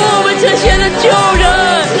破我们这些的旧人，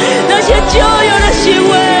那些旧有的行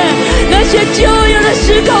为，那些旧有的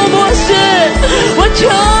思考模式。我求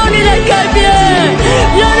你来改变，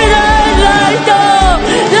让你来到，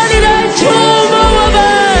让你来触摸我们，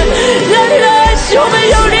让你来使我们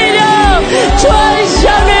有力量转向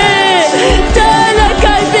你，带来改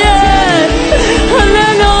变。哈利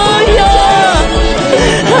路亚，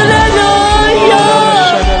哈利路亚。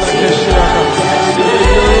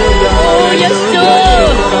哦，耶稣，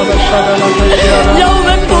让我们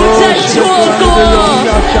不再错过，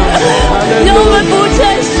让我们不再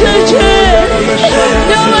失去，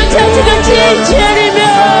让我们在这个季节里面，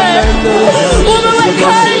我们会看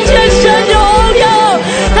见神荣耀，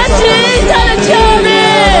他极大的降临，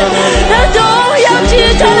他荣耀极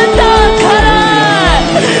大的打开来，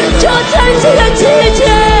就在这个季节，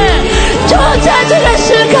就在这个时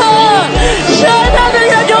刻，神他的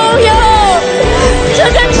荣耀，这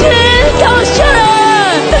个倾倒下来，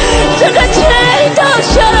这个倾倒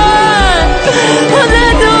下来，哈利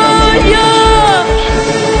路亚。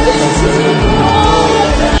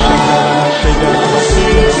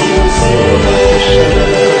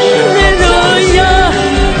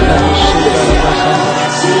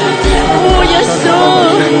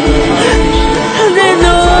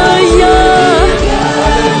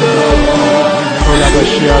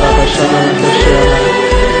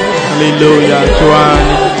哈利路亚，主啊，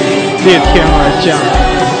你裂天而降，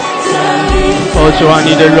哦，主啊，你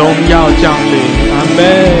的荣耀降临，阿们。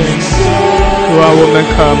主啊，我们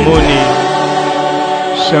渴慕你，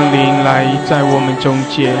圣灵来在我们中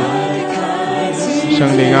间，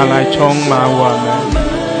圣灵啊，来充满我们。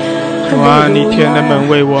主啊，你天的门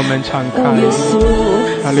为我们敞开，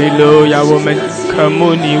哈利路亚，我们渴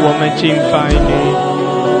慕你，我们敬拜你。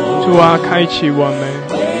主啊，开启我们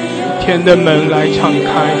天的门来敞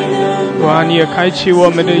开。主啊，你也开启我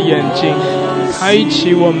们的眼睛，开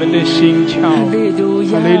启我们的心窍。哈利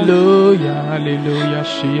路亚，哈利路亚，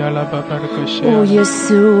西呀拉巴巴的歌声。哦，耶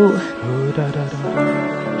稣。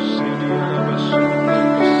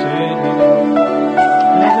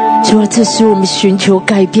主啊，这是我们寻求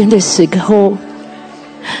改变的时候，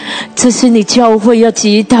这是你教会要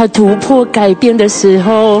极大突破改变的时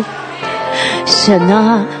候。神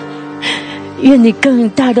啊，愿你更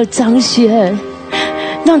大的彰显，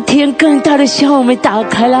让天更大的向我们打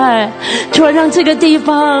开来。主啊，让这个地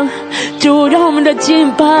方，主，让我们的敬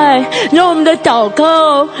拜，让我们的祷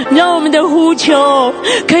告，让我们的呼求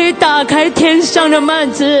可以打开天上的幔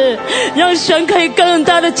子，让神可以更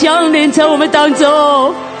大的降临在我们当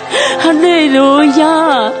中。哈利路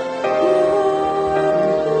亚。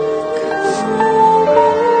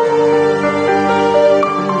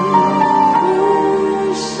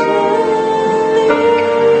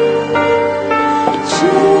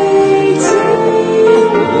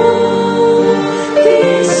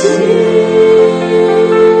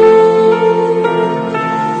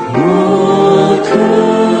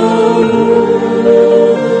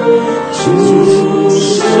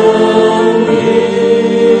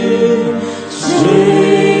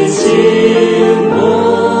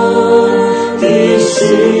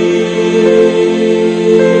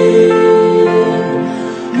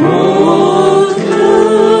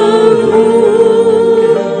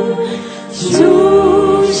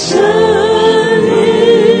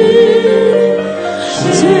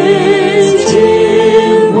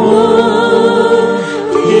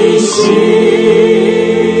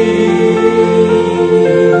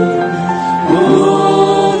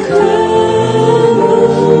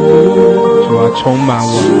充满我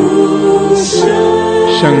们，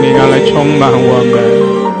圣灵啊，来充满我们，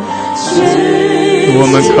主我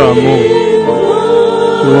们渴慕，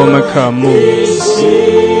主我们渴慕。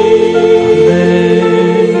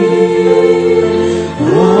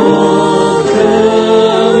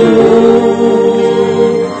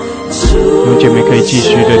弟兄姐妹可以继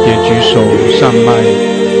续的点举手上麦，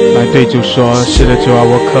来对主说：是的，主啊，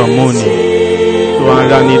我渴慕你，主啊，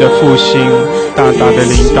让你的复兴大大的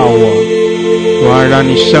领导我。主啊，让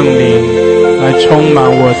你圣灵来充满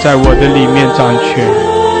我，在我的里面掌权。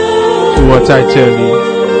主，我在这里，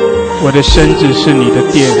我的身子是你的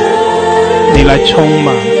殿，你来充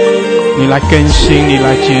满，你来更新，你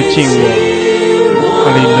来洁净我。哈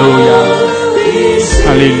利路亚，哈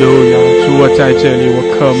哈利路亚！主，我在这里，我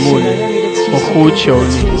渴慕你，我呼求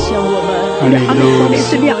你，哈利路亚！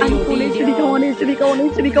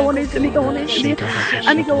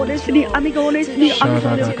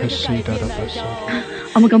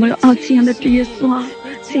亲爱的主耶稣啊，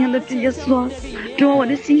亲爱的主耶稣啊，主啊，我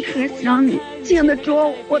的心可想你，亲爱的主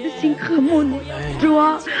啊，我的心渴慕你，主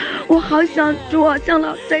啊，我好想主啊，像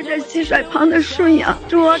那栽在溪水旁的树一样，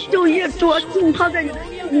主啊，昼夜主啊，浸泡在你的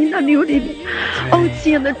圣灵的流里面。哦，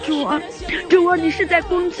亲爱的主啊，主啊，你是在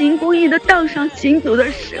公平公义的道上行走的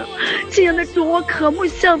时候，亲爱的主，我渴慕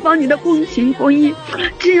效仿你的公平公义，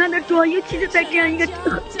亲爱的主啊，尤其是在这样一个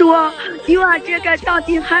主啊，有啊这个大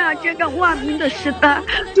地海啊这个万民的时代，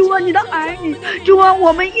主啊，你的儿女，主啊，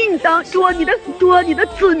我们应当主啊，你的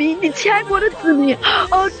子民，你天国的子民，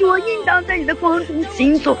哦，主啊，应当在你的光中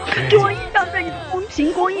行走，主啊，应当在你的公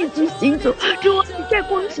平公义中行走，主啊，你在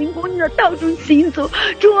公平公义的道中行走，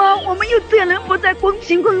主啊，我们又怎能不在公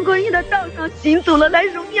平公义的道上行走了，来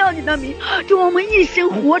荣耀你的名？主啊，我们一生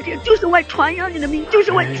活着就是为传扬你的名，就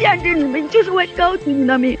是为见证你的名，就是为高举你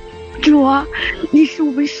的名。主啊，你是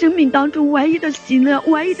我们生命当中唯一的喜乐，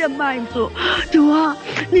唯一的满足。主啊，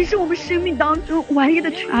你是我们生命当中唯一的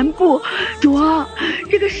全部。主啊，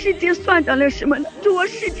这个世界算得了什么呢？主啊，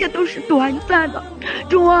世界都是短暂的。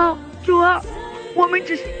主啊，我们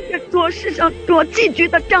只是一个做世上做寄居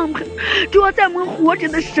的帐篷。主啊，在我们活着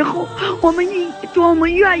的时候，我们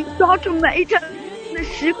愿意抓住每一天的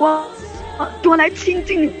时光，主来亲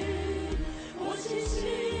近你。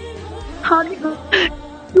好，你们。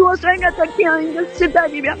主啊，虽然在这样一个时代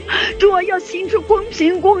里面，主啊要行出公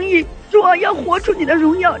平公义，主啊要活出你的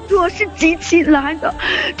荣耀，主啊是极其难的，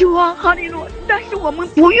主啊哈利路亚！但是我们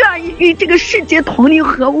不愿意与这个世界同流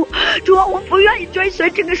合污，主啊我们不愿意追随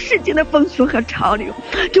这个世界的风俗和潮流，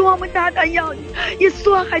主啊我们大大要你，耶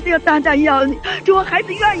稣啊孩子要大大要你，主啊孩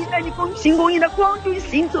子愿意在你公平公义的光中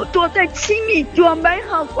行走，主啊在亲密主啊美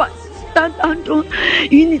好关当中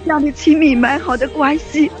与你这样的亲密美好的关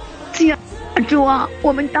系，主啊，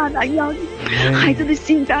我们大大要你，孩子的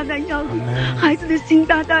心大大要你，孩子的心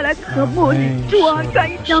大大来渴慕你。主啊，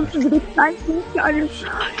愿意将自己的全心全人，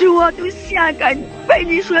主啊，都献给你，被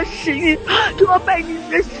你所使用。主啊，被你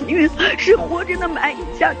所使用，使活着的每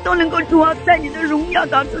一天都能够主啊，在你的荣耀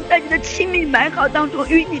当中，在你的亲密美好当中，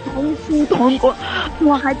与你同心同工。主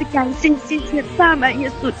啊，孩子感谢谢谢赞美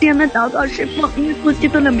耶稣，这样的祷告是奉耶稣基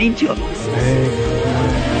督的名求。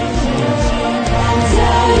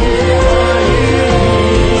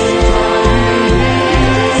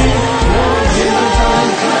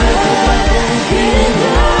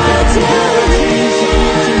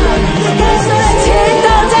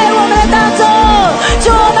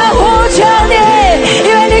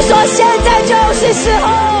现在就是时候，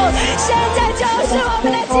现在就是我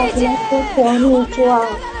们的季节。求你主啊，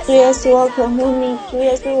主耶稣我渴慕你，主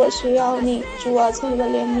耶稣我需要你，主啊求你的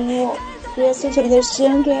怜悯我，主耶稣求你的施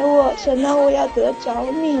恩给我，神啊我要得着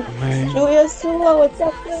你，主耶稣啊我在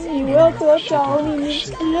这里，我要得着你，你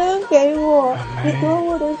施恩给我，你夺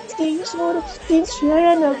我的心，使我的心全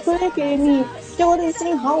然的归给你，使我的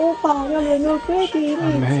心毫无保留能够归给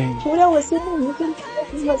你，除了我心中一切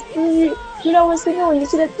的私欲，除了我心中一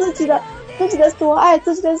切的自己的所爱，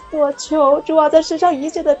自己的所求，主啊在世上一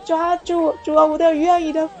切的抓住，主啊我都愿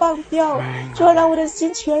意的放掉，主啊让我的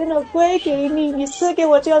心全然的归给你，你赐给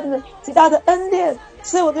我这样的极大的恩典，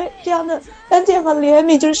所以我对这样的恩典和怜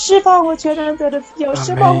悯，就是释放我全然的自由，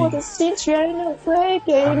释放我的心全然的归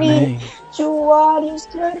给你。主啊你施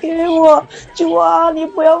恩给我，主啊你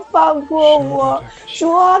不要放过我，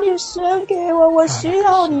主啊你施恩给我，我需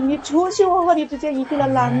要你，你除去我和你之间一切的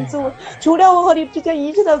拦阻，除了我和你之间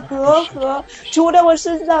一切的隔阂，除了我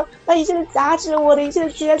身上那一切的价值，我的一切的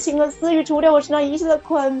奸情和私欲，除了我身上一切的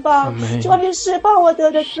捆绑，主啊你释放我得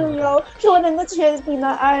的自由，使我能够全心的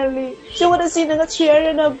爱你，使我的心能够全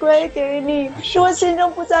然的归给你，使我心中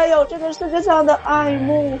不再有这个世界上的爱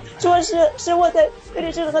慕，使我在对你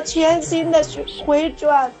这个全心的回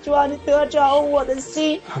转，主啊你得着我的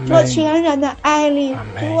心，主啊全然的爱你，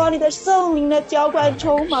主啊你的圣灵的浇灌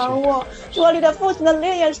充满我，主啊你的父亲的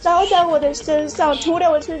烈焰烧在我的身上，除了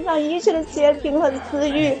我身上一切的邪情和私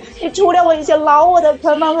欲，你除了我一切老我的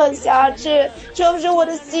捆绑和辖制，主啊使我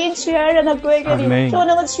的心全然的归给你，主啊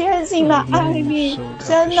能够全心的爱你，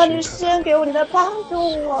神啊你施恩给我，你的帮助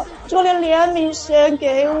我，主啊你怜悯施恩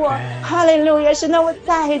给我，哈利路亚，神啊我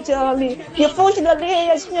在这里，你父亲的烈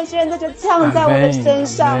焰现在就降在我的身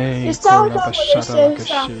上，你烧在我的身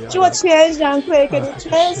上，主我全然归给你，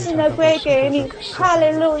全心的归给你，哈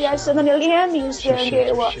利路亚，神啊你怜悯施恩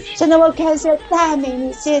给我，神啊我感谢赞美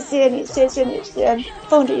你，谢谢你，谢谢你神，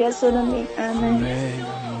奉着耶稣的名，阿们。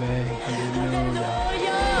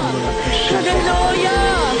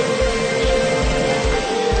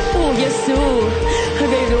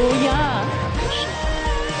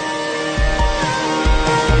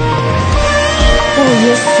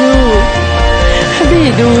耶稣，哈利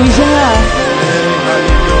路亚，哈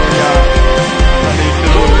利路亚，哈利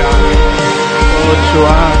路亚！哦，主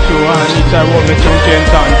啊，主啊，你在我们中间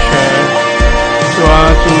掌权。主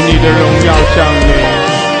啊，主你的荣耀降临，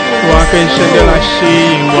主啊，更深的来吸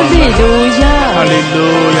引我们。哈利路亚，哈利路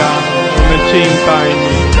亚，我们敬拜你。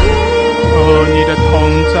哦，你的同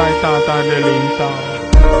在大大的领导。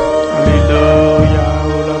哈利路亚，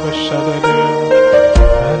乌拉巴沙达的，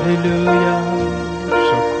哈利路亚，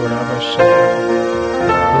索库拉巴沙达。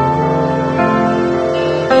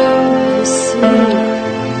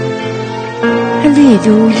哈利路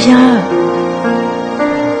亚。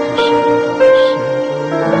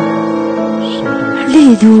哈利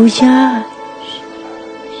路亚，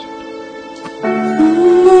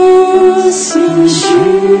我心寻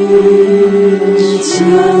求，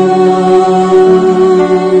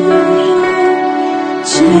全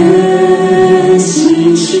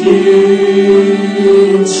心寻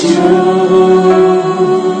求，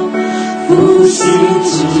复兴之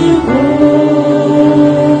国。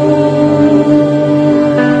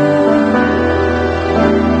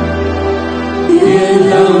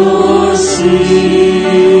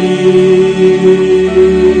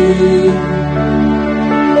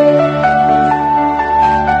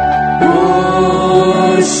我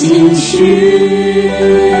心寻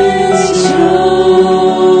求，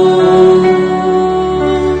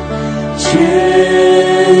全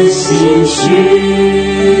心寻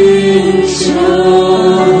求，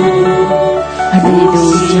哈利路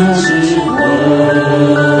亚。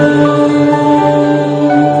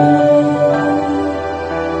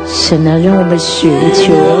神啊，让我们寻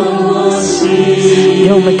求，让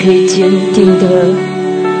我们可以坚定的，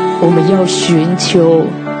我们要寻求。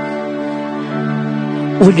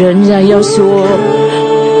我仍然要说，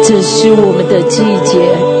这是我们的季节，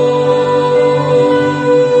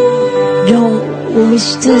让我们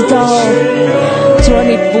知道，主啊，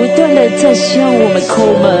你不断的在向我们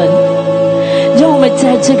叩门，让我们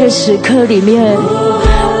在这个时刻里面，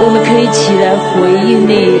我们可以起来回应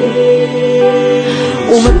你。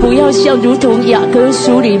我们不要像如同雅歌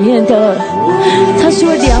书里面的，他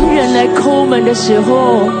说良人来叩门的时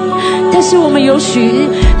候，但是我们有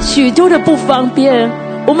许多的不方便，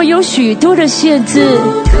我们有许多的限制，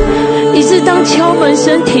以致当敲门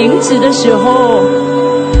声停止的时候，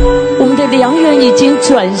我们的良人已经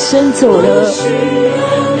转身走了。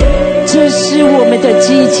这是我们的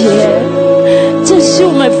季节，这是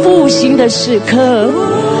我们复兴的时刻。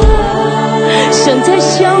神在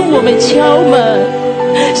向我们敲门，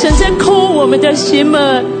神在叩我们的心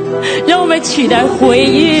门，让我们起来回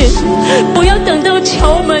应，不要等到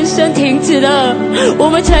敲门声停止了，我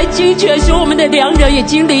们才惊觉说我们的良人已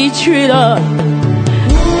经离去了。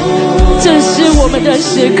这是我们的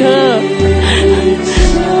时刻，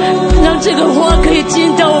让这个话可以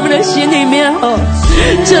进到我们的心里面。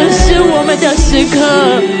这是我们的时刻，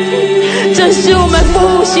这是我们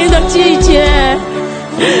复兴的季节，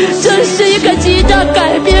这是一个极大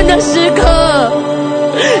改变的时刻。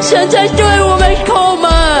神在对我们叩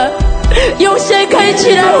门，有谁可以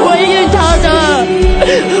起来回应他的？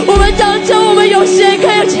我们当中我们有谁可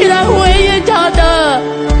以起来回应他的？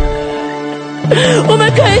我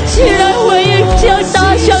们可以起来回应，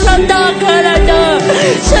向他打开来的，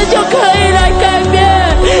神就可以来改变，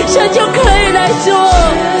神就可以来做，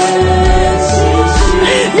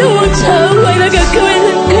让我成为那个可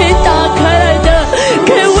以打开来的，可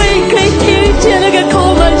以听见那个叩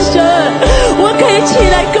门声，我可以起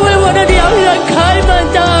来为我的良人开门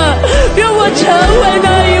的，让我成为那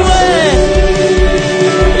一位。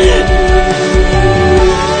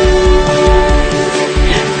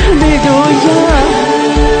哈利路亚，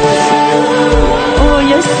哦，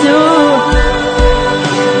耶稣。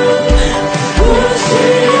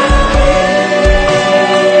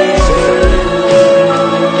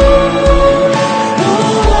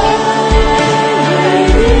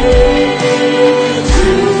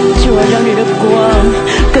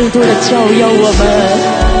更多的照耀我们，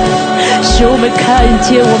使我们看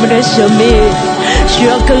见我们的生命需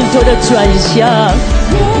要更多的转向，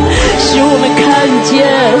使我们看见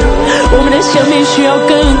我们的生命需要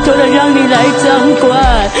更多的让你来掌管，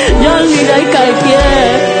让你来改变，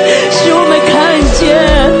使我们看见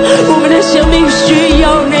我们的生命需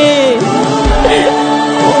要你。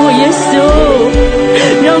哦，耶稣，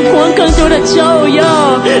让光更多的照耀，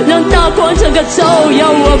让大光整个照耀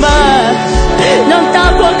我们，让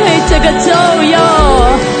大光可以整个照耀。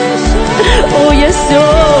哦，耶稣，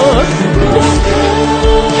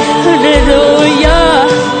哈利路亚，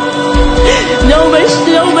让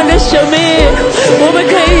我们的生命，我们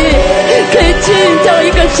可以进到一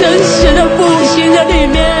个真实的复兴的里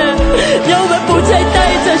面，让我们不再带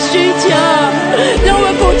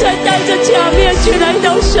不再戴着假面具来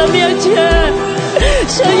到神面前。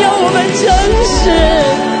神要我们真实，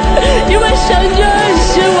因为神认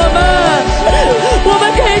识我们，我们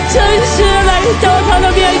可以真实来到他的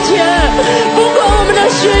面前，不管我们的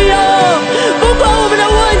需要，不管我们的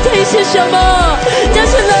问题是什么，但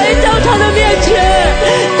是来到他的面前，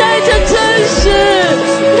带着真实，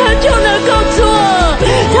他就能够做，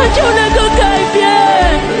他就能够改变。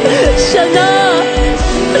神啊，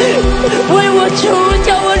为我除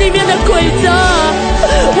掉我里面的诡诈，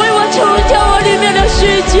为我除掉我里面的虚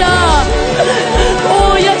假。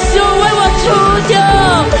哦，耶稣，为我除掉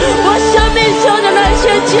我生命中的那些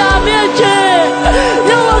假面具，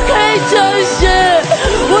让我可以真实。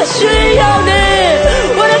我需要你，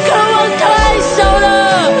我的渴望太少了。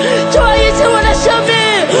主啊，以致我的生命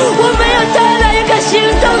我没有带来一个行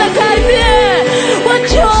动的改变。我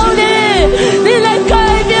求你，你来改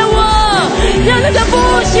变我，让那个不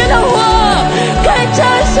行的我可以真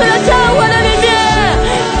实的在我的里面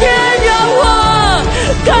点燃我，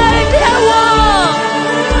改变我。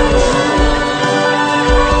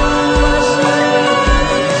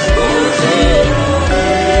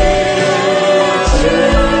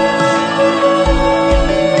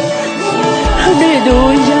哈利路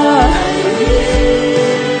亚，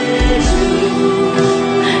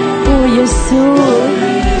哦，耶稣。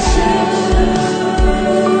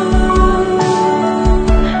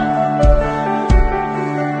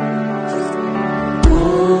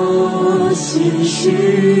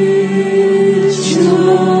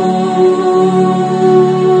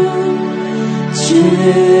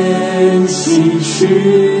全心寻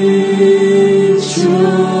求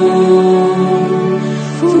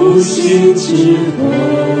复兴之后。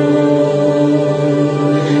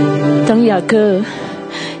当雅各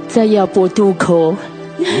在亚伯渡口，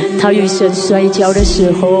他与神摔跤的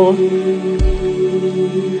时候，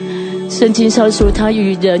圣经上说他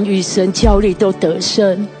与人与神较力都得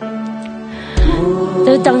胜。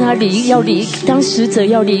但是当当使者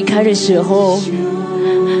要离开的时候，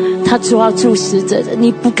他抓住使者的，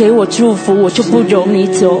你不给我祝福，我就不容你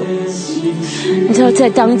走。你知道在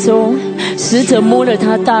当中，使者摸了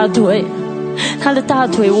他大腿，他的大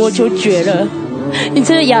腿窝就绝了。你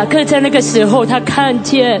知道雅各在那个时候，他看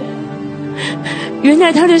见原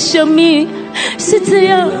来他的生命是这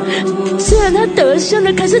样，虽然他得胜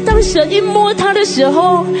了，可是当神一摸他的时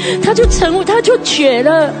候，他就瘸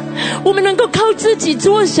了。我们能够靠自己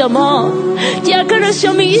做什么？雅各的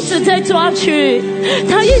生命一直在抓取，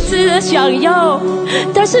他一直的想要，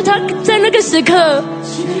但是他在那个时刻，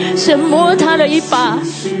神摸他了一把，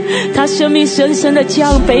他生命深深的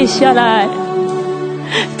降卑下来。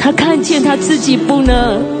他看见他自己不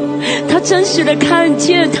能，他真实的看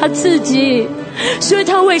见他自己，所以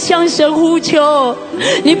他会向神呼求，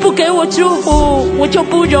你不给我祝福，我就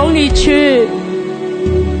不容你去。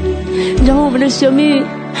然后我们的生命，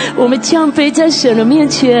我们降卑在神的面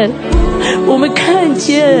前，我们看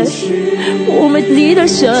见我们离了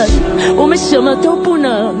神，我们什么都不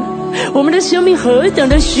能，我们的生命何等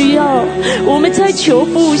的需要，我们在求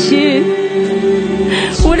复兴。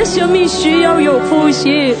我的生命需要有复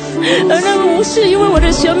兴，而那不是因为我的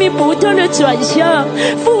生命不断的转向。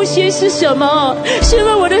复兴是什么？是因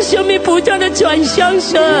为我的生命不断的转向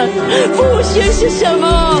神。复兴是什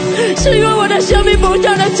么？是因为我的生命不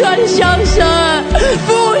断的转向神。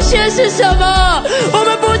复兴是什么？我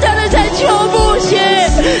们不断的在求复兴。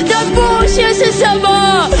那复兴是什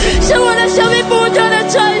么？是我的生命不断的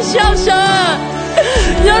转向神，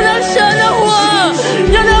让神的火，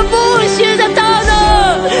让那复兴的大能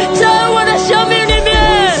在我的生命里面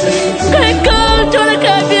可以更多的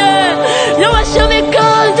改变，让我生命更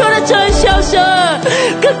多的转向神，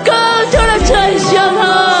更多的转向他，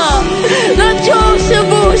那就是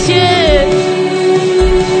复兴。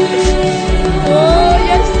哦，耶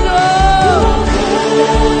稣，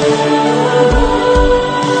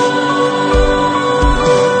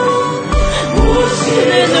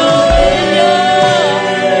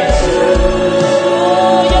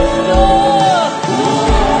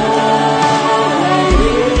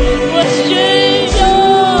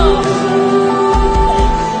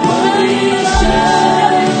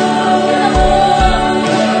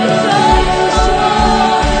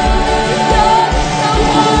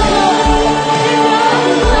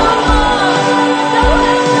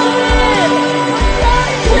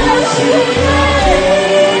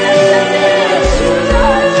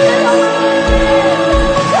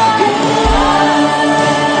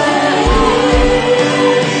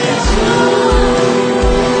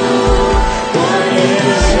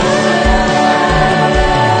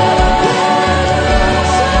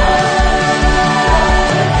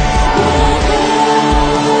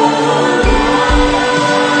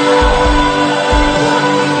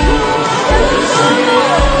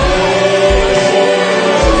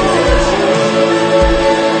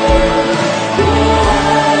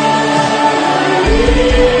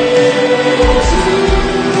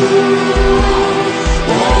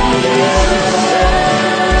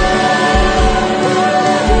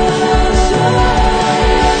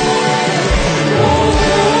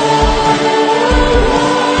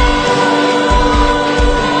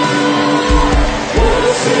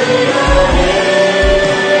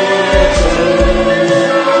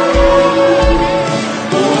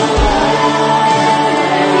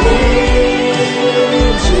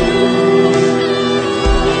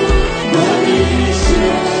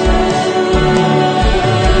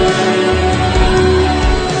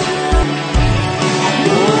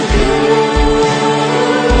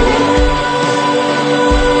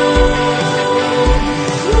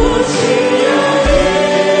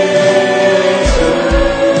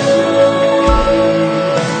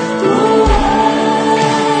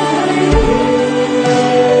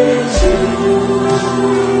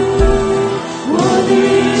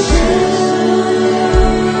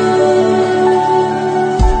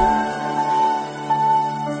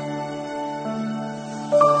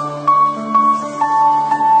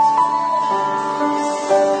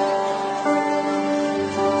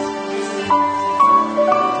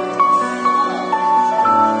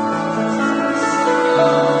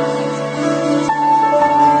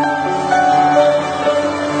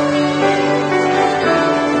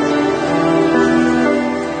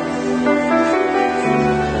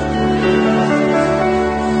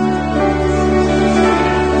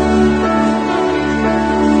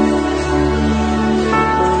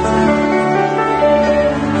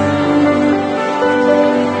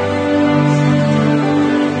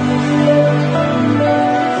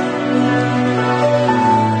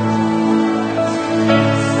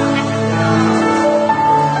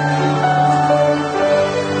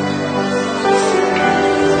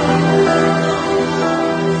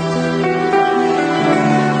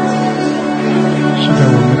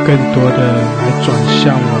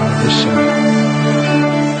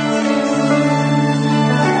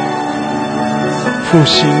复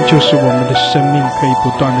兴就是我们的生命可以不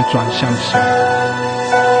断的转向神，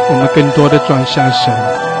我们更多的转向神，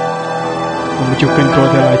我们就更多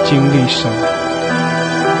的来经历神，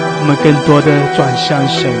我们更多的转向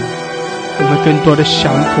神，我们更多的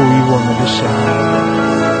降服于我们的神，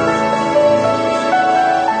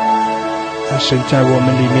让神在我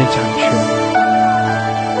们里面掌权，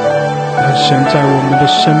让神在我们的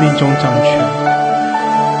生命中掌权，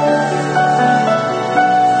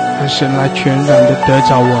让神来全然的得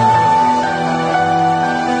着我们，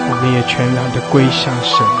我们也全然的归向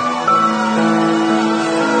神。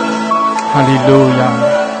哈利路亚，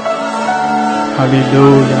哈利路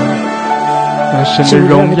亚，让神的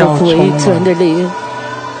荣耀充满。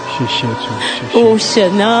谢谢主，谢谢。哦，神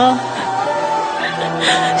啊，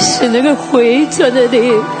是那个回转的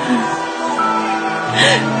灵，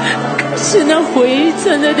是那回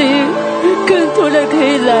转的灵，更多的可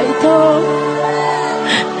以来到，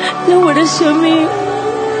让我的生命，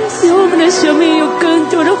让我们的生命有更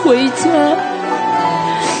多的回转。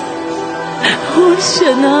哦，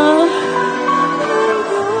神啊，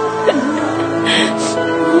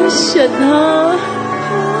哦，神啊，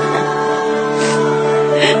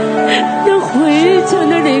让回转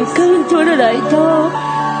的灵更多的来到，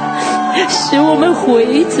使我们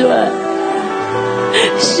回转，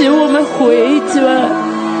使我们回转，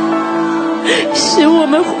使我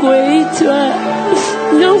们回转，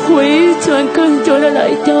让回转更多的来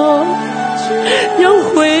到，让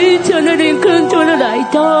回转的灵更多的来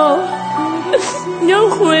到，让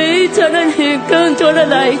回转的灵更多的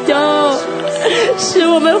来到，使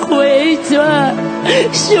我们回转，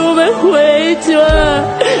使我们回转，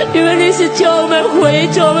因为你是叫我们回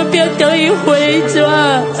转，我们便得以回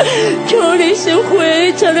转。求你使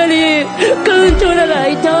回转的灵更多的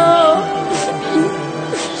来到，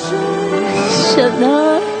神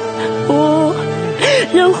啊，哦，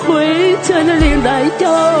让回转的灵来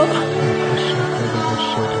到，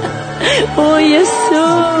哦，耶稣，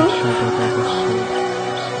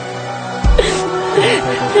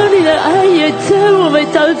让你的爱也在我们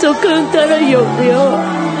当中更大的涌流，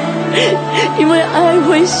因为爱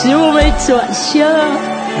会使我们转向，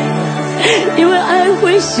因为爱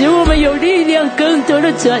会使我们有力量更多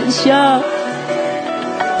的转向。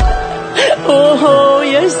哦，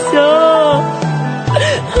耶稣，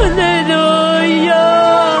哈利路亚，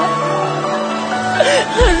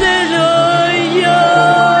哈利路亚，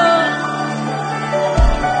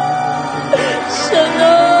神啊，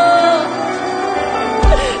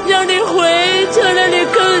让你回转了，你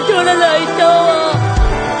更多的来到啊！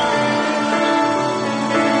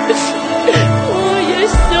哦，耶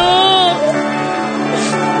稣，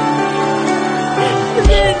哈利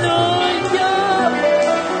路亚，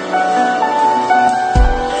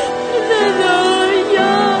哈利路亚，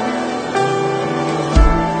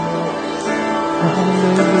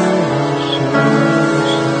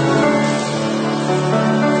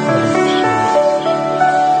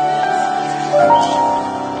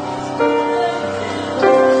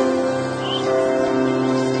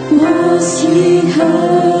我心和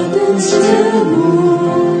的节目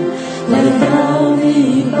来到你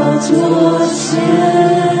宝座前，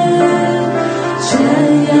传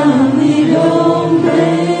扬你荣美，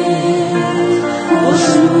我属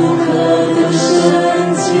可的圣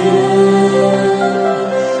洁。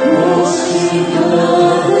我心和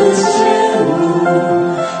的节目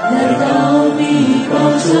来到你宝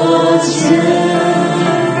座前，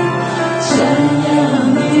传扬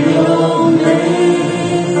你荣美，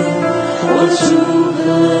我属可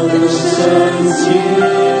的圣洁。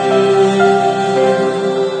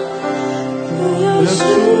我要述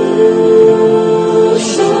说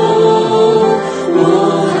我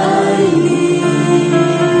爱你，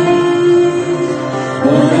我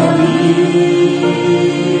要一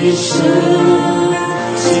生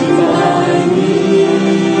敬拜你。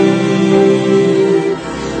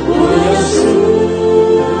我要述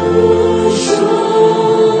说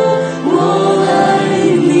我爱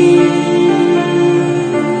你，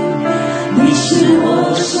你是我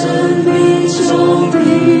生命中的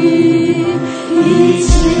一切。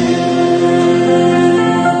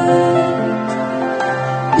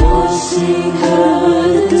我心和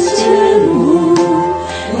的节目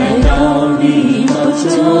来到你宝座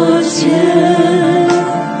前，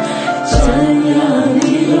传扬你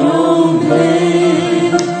荣美，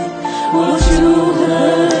我祝贺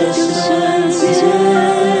的圣洁。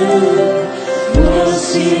我心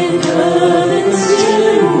和的节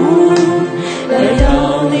目来到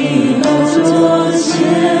你宝座前，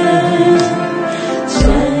传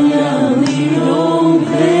扬你荣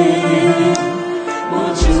美，我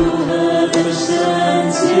祝贺的圣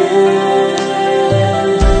洁。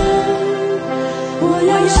我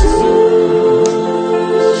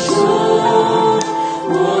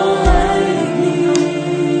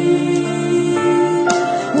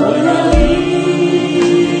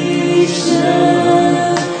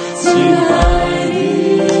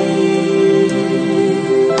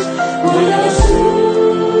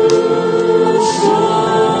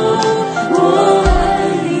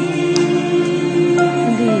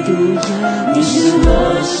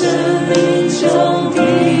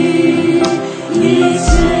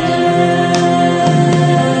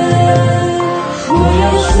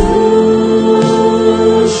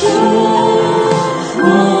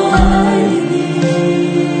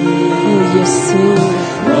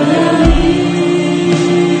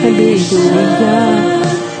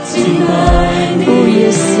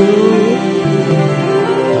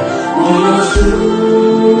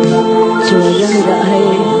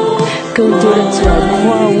多的转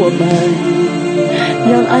化我们，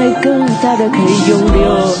让爱更大的可以涌流，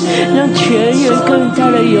让泉源更大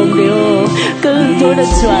的涌流，更多的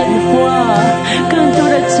转化，更多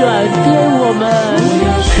的转变我们。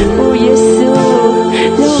哦，耶稣，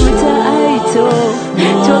让我们在爱中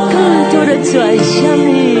做更多的转向你。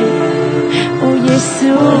哦，耶稣，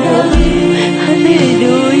哈利路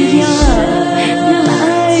亚，让爱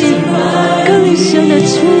更深的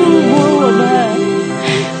触摸我们，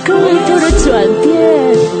更多的转变，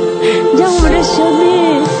让我们的生命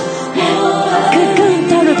更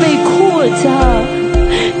大的被扩张，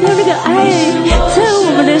让那个爱在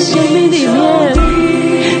我们的生命里面，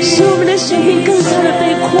使我们的生命更大的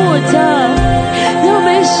被扩张，让我们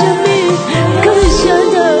的生命更深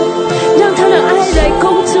的让他的爱来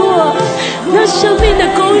工作，让生命的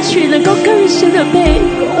沟渠能够更深的被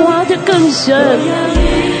挖得更深，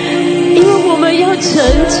因为我们要承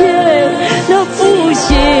接，要复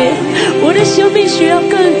习，我的生命需要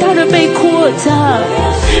更大的被扩张。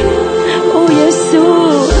哦，耶稣，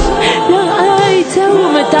让爱在我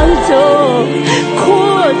们当中扩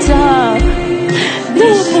张，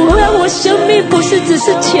让我生命不是只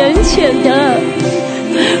是浅浅的，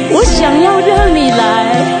我想要让你来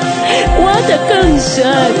挖得更深，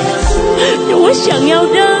我想要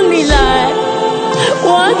让你来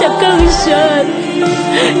挖得更深，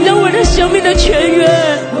让我的生命的泉源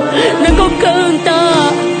能够更大，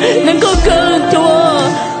能够更多。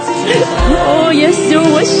哦，耶稣，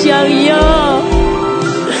我想要，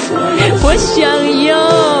我想要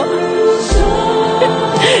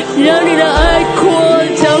让你的爱扩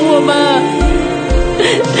张我们，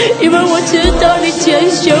因为我知道你拣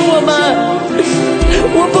选我们，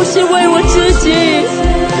我不是为我自己，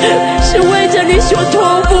是为着你所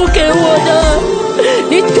托付给我的，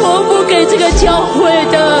你托付给这个教会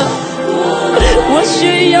的。我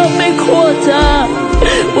需要被扩张，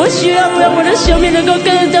我需要让我的生命能够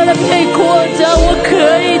更大的被扩张，我可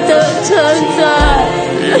以的承载，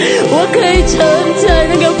我可以承载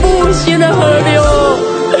那个复兴的河流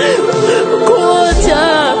扩张，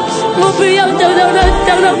我不要等到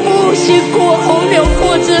那复兴过，洪流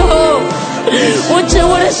过之后，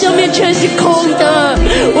我的生命全是空的，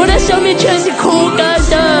我的生命全是枯干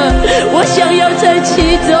的，我想要在其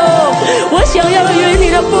中，我想要与你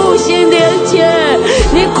的复兴连接，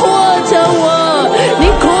你扩张我，你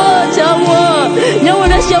扩张我，让我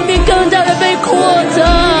的生命更大的被扩张。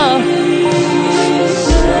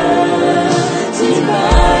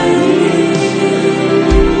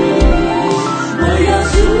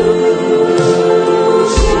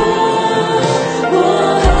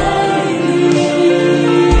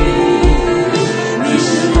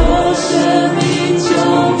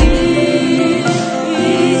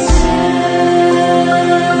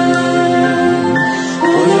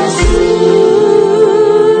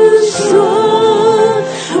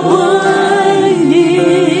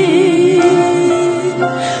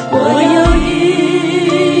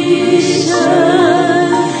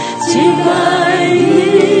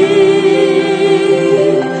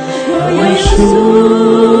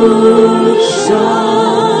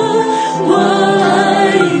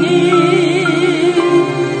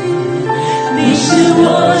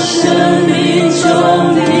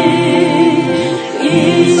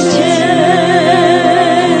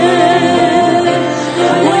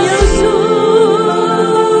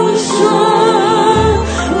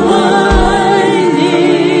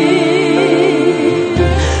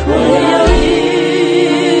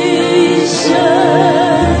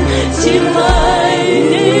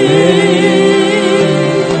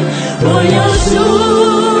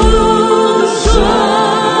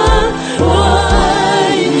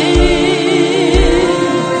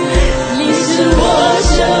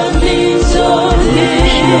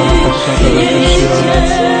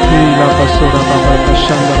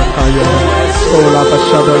Ola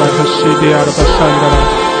basada la kasidi arabasandara.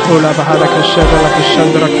 Ola bahala kashada la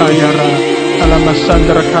kashandra kayara. Ala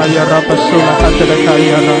masandra kayara basula hadra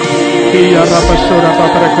kayara. Iya rabasura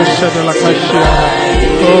babra kashada la kashiara.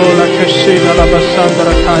 Ola kashida la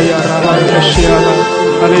basandra kayara la kashiara.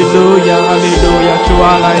 Hallelujah, hallelujah. 主啊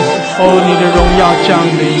来，哦你的荣耀降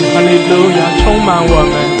临，哈利路亚，充满我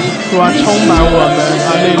们，主啊充满我们，哈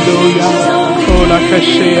利路亚。哦，拉克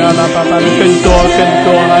西亚拉巴巴的更多更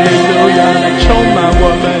多，哈利路亚，来充满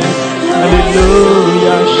我们，哈利路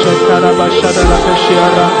亚，沙卡拉巴沙的拉克西亚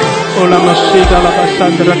拉，哦拉玛西达拉巴桑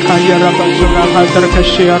德拉卡亚拉巴苏拉哈德拉克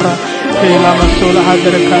西亚拉，嘿拉玛苏拉哈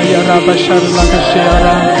德拉卡亚拉巴沙的拉克西亚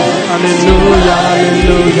拉，哈利路亚，哈利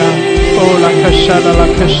路亚，哦拉克沙的拉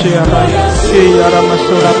克西亚拉，嘿亚拉玛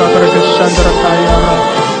苏拉巴巴的山德拉卡亚拉，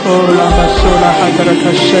哦拉玛苏拉哈德拉克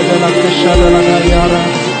西的拉克沙的拉卡亚拉。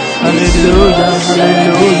哈利路亚，哈利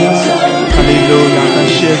路亚，哈利路亚，感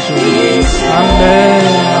谢主，阿门，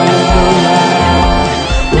哈利路亚。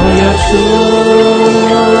我要诉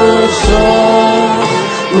说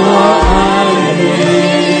我爱你，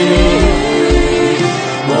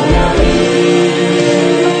我要一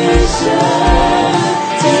生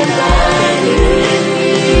敬拜你，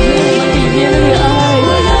里面那个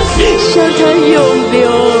爱像它涌流，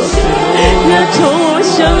要从我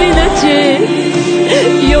生命的井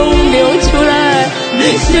涌流出来，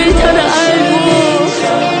对他的爱慕。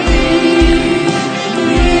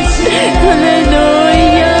哈利路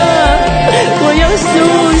亚，我要诉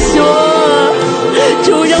说，主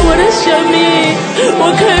让我的生命，我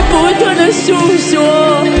可以不断的诉说，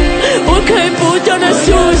我可以不断的诉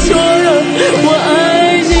说了，我爱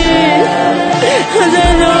你。哈利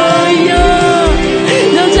路亚，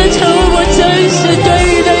让这成为我真实对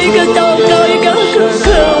你的一个祷告，一个渴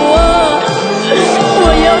望。我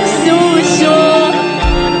要诉说，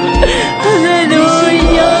哈利路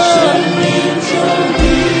亚。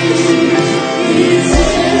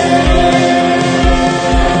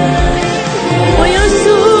我要诉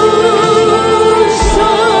说，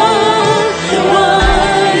我爱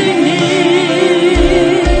你，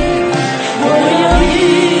我要一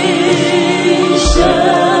生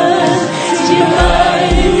敬拜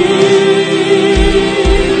你。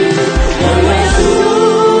我要诉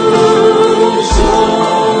说，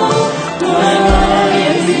我爱耶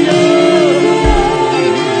稣。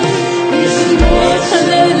哈利路亚，哈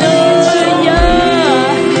利路亚，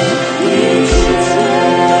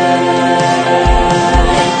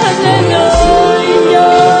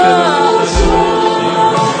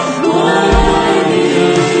我爱你，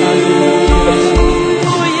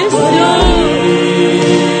我耶稣。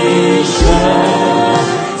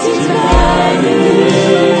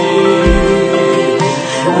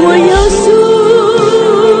我要诉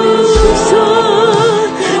说，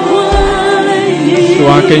我爱你。主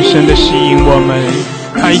啊，更深的吸引我们，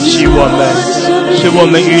开启我们，使我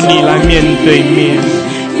们与你来面对面。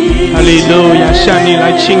哈利路亚，向你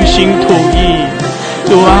来倾心吐意。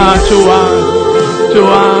主啊，主啊，主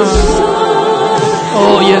啊，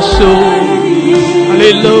哦，耶稣，哈利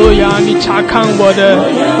路亚，你察看我的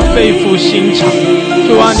肺腑心肠。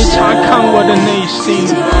主啊，你察看我的内心。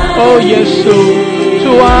哦，耶稣，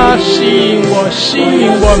主啊，吸引我，吸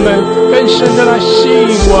引我们，更深的来吸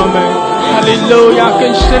引我们。哈利路亚，更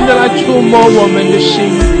深的来触摸我们的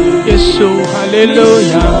心。耶稣，哈利路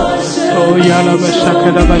亚。哦呀啦巴沙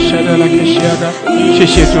卡拉巴沙的拉克西亚的，谢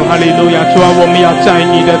谢主，哈利路亚。主啊，我们要在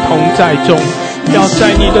你的同在中，要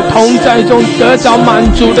在你的同在中得着满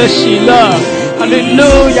足的喜乐。哈利路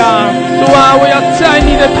亚，主啊，我要在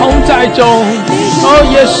你的同在中。哦，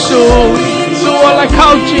耶稣，主啊，来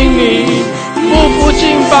靠近你，匍匐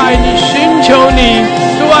敬拜你，寻求你。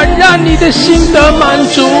主啊，让你的心得满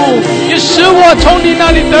足，也使我从你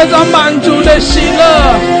那里得到满足的喜乐。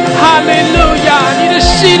哈利路亚，你的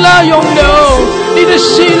喜乐永流，你的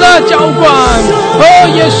喜乐浇灌。哦，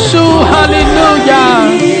耶稣，哈利路亚，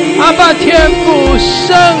阿爸天父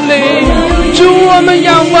圣灵，主，我们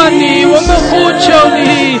仰望你，我们呼求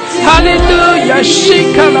你。哈利路亚，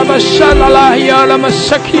西卡拉巴沙拉拉亚拉玛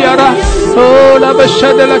萨基亚拉，哦，拉巴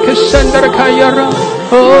沙德拉克山德拉卡亚拉，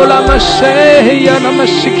哦，拉玛塞亚拉玛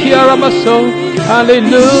西基亚拉玛索，哈利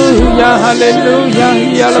路亚，哈利路亚，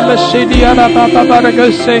亚拉玛西迪亚拉巴巴巴拉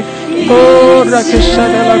克塞，哦，拉克沙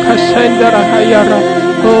德拉克山德拉卡亚拉，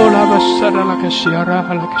哦，拉巴沙德拉克西亚拉，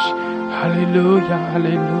哈拉克西，哈利路亚，哈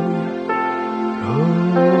利路亚，哦，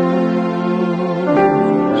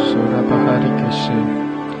苏拉巴哈里克西。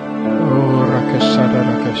Oh, rakasada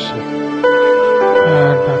rakasi,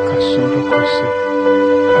 anakasudo kosi.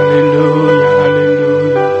 Hallelujah,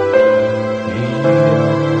 hallelujah.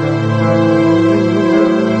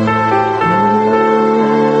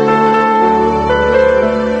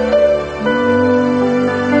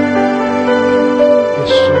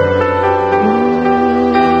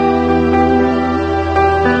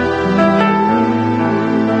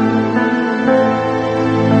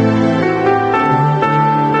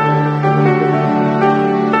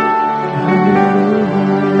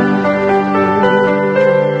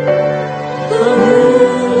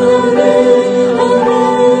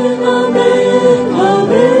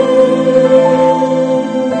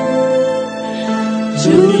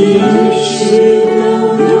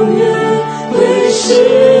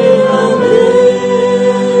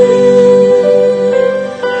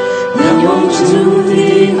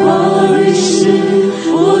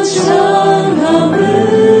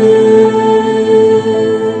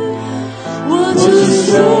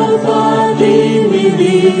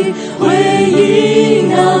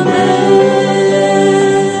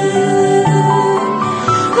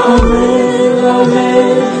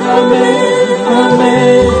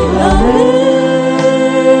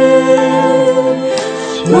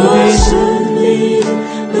 我生命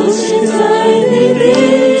都写在你的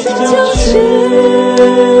脚前，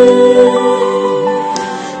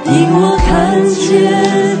因我看见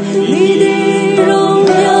你的荣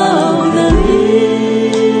耀能力，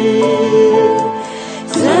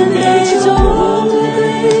赞美中我对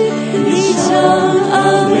你唱阿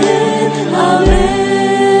们阿们。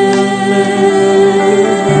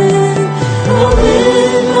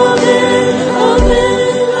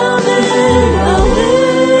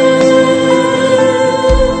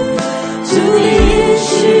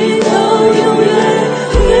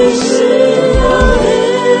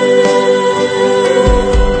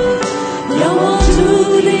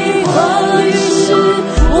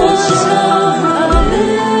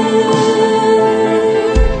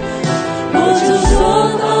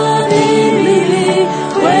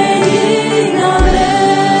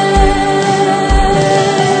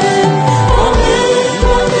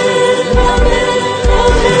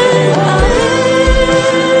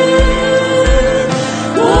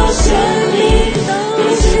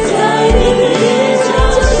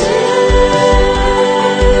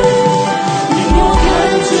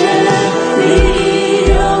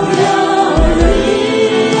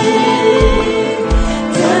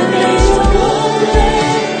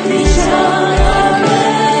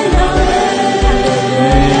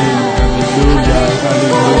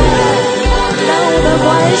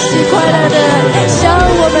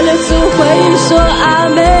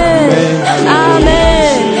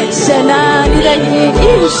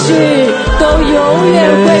都永远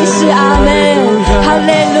会是阿们，哈利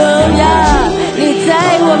路亚！你在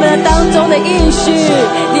我们当中的应许，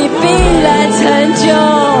你必然成就，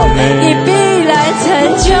你必然成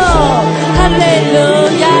就，哈利路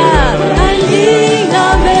亚！阿门，阿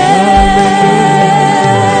门。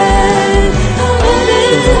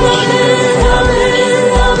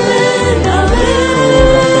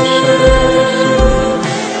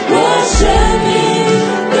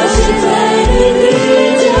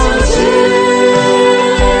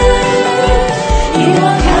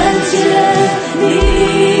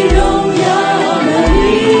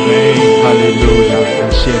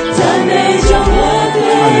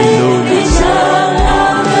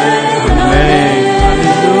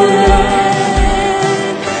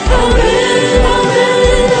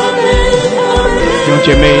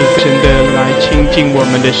姐妹，真的来亲近我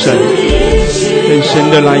们的神，更深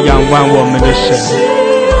的来仰望我们的神。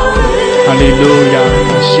哈利路亚，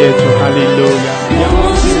感谢主，哈利路亚。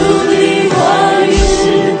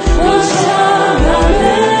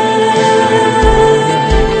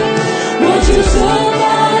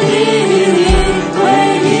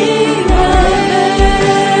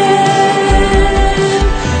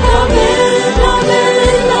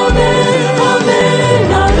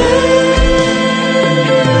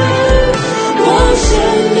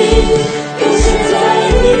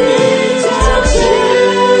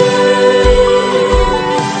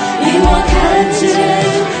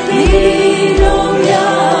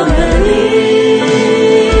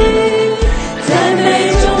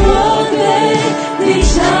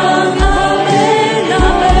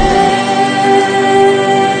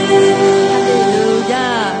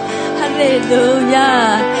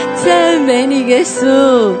耶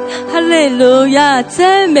稣，哈利路亚，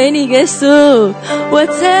赞美你耶稣，我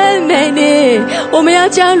赞美你，我们要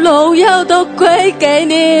将荣耀都归给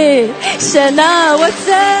你，神啊，我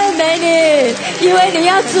赞美你，因为你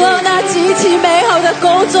要做那极其美好的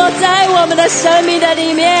工作在我们的生命的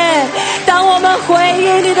里面。当我们回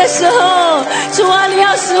应你的时候，主啊，你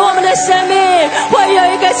要使我们的生命会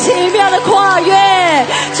有一个奇妙的跨越。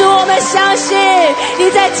主，我们相信你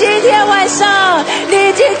在今天晚上，你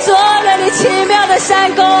已经做了你奇妙的善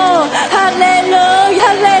功。哈利路亚，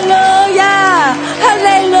哈利路亚，哈利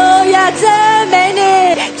路亚，赞美你，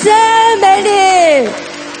赞美你。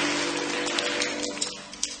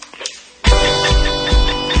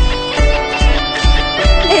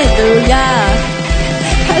哈利路亚，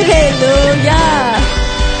哈利路亚，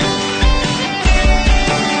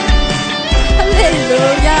哈利路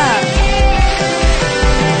亚。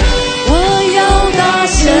我要大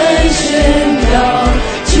声宣告，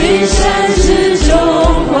群山之中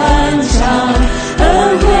欢唱，恩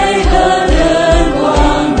惠和灯光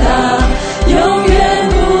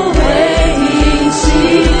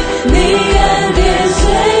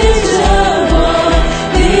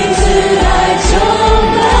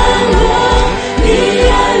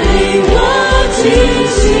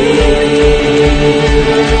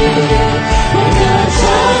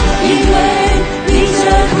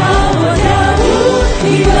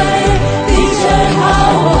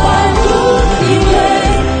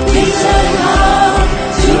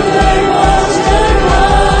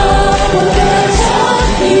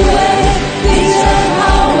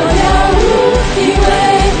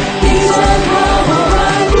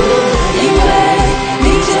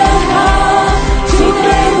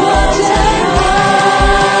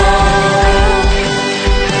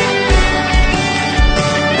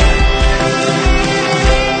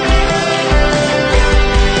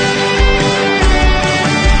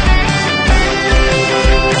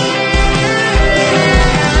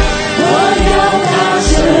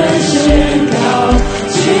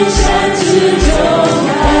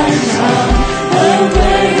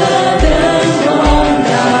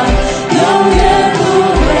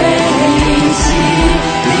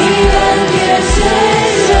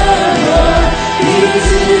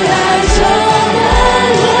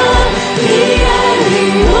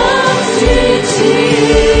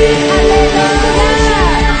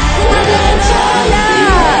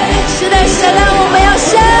是的，神啊，我们要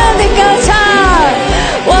向你歌唱，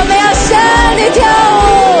我们要向你跳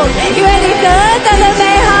舞，因为你何等的美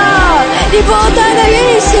好，你不断的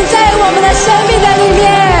运行在我们的生命的里面。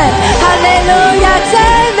哈利路亚，赞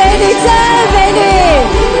美你，赞美你，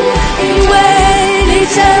因为你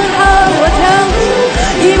真好，我跳舞，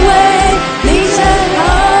因为你真好，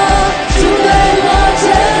主对我真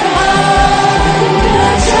好，歌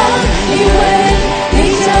唱，因为你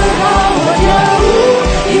真好，我跳舞，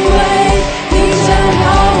因为你真好，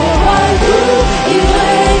我欢呼，因为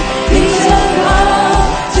你真好，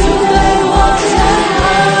主对我真好，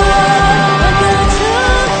我歌唱，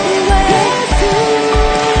因为耶稣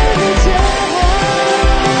你真好。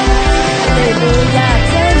哈利路亚，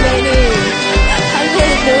赞美你，哈利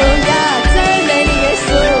路亚，赞美你耶稣。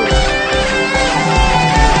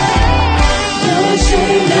有谁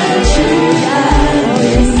能去爱耶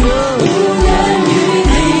稣？无人与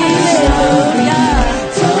你相比，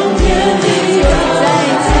从天地就再一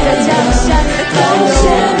次的降下你的高荣，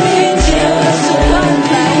充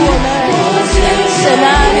满我们。神啊，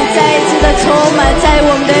你再一次的充满在我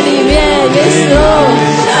们的里面，耶稣，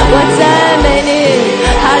我赞美你，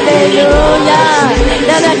哈利路亚，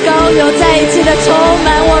让那高荣再一次的充满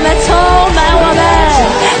我们，充满我们，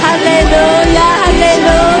哈利路亚，哈利路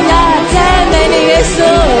亚，赞美你耶稣，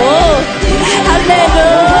哈利路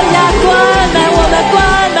亚，灌满我们，灌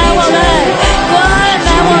满我们，灌满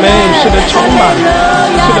我们，是的，充满，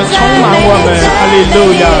是的，充满我们，哈利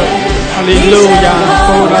路亚，哈利路亚，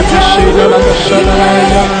哦拉基西拉拉的沙拉拉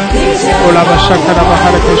呀，哦拉巴沙卡拉巴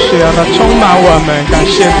哈的库西亚，充满我们，感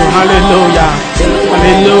谢主，哈利路亚，哈利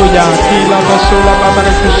路亚，提拉巴苏拉巴巴的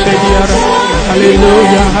库西亚，哈利路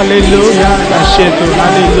亚，哈利路亚，感谢主，哈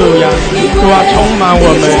利路亚，主啊，充满我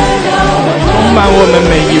们。充满我们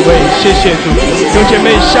每一位，谢谢主，弟兄姐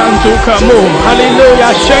妹向主渴慕，哈利路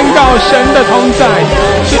亚，宣告神的同在，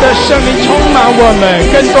是的，圣灵充满我们，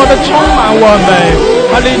更多的充满我们，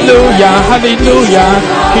哈利路亚，哈利路亚，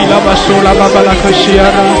提拉巴苏拉巴巴拉克西亚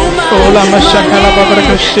拉，哦拉玛沙卡拉巴巴拉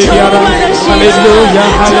克西亚拉，哈利路亚，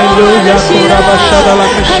哈利路亚，哦拉巴沙达拉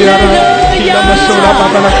克西亚拉，提拉巴苏拉巴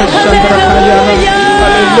巴拉克山达拉卡亚拉，哈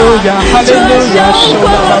利路亚，哈利路亚，苏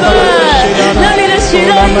拉巴巴拉克西亚拉。喜乐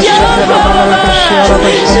浇灌，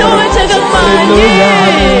使我们整个满意。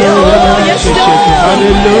哦，耶稣，哈利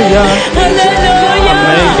路亚，哈利路亚，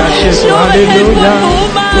使我们天赋不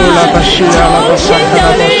满，重新掉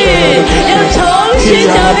力，要重新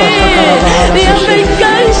掉力，你要被更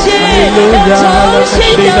新，要重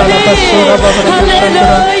新掉力。哈利路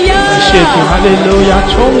亚，谢主，哈利路亚，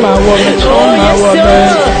充满我们，充满我们。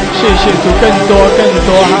谢谢主，更多更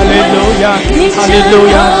多，哈利路亚，哈利路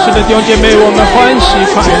亚，是的，弟兄姐妹，我们欢喜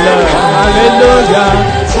快乐，哈利路亚，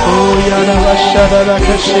哦呀拉巴沙达拉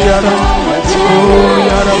克西亚拉，哦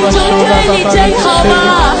呀拉巴苏拉巴巴拉克西亚，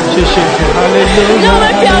谢谢主，哈利路亚，让我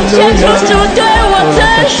们表现出主对我真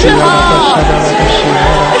是好，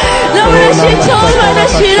让我们的心充满了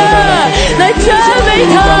喜乐，来赞美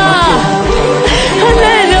他，哈利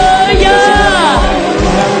路亚，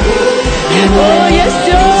哦耶稣。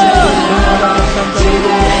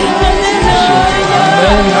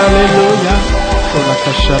哈利路亚，哦拉卡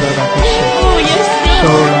沙达拉克西，哦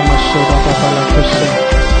拉玛苏拉巴巴拉克西，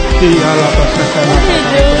提亚拉巴沙卡拉巴巴拉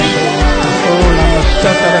克西，哦拉玛沙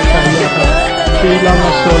达拉卡亚拉，提拉玛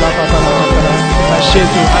苏拉巴巴拉克拉，感谢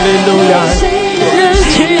主，哈利路亚，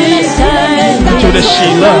主的喜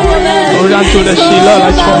乐，哦让主的喜乐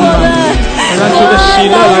来充满，让主的喜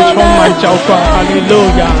乐来充满浇灌，哈利路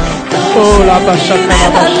亚，哦拉巴沙卡拉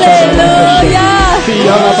巴沙达拉克西。提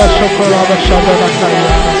亚拉巴苏克拉巴沙达拉卡亚，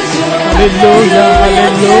哈利路亚，哈利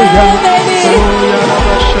路亚，哦呀拉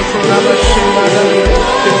巴苏克拉巴西亚拉，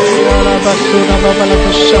提亚拉巴苏拉巴巴拉克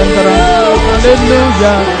山达拉，哈利路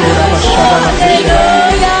亚，提拉巴沙达拉克西，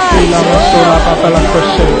提拉巴苏拉巴巴拉克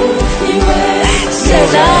西，神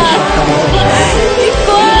啊，你灌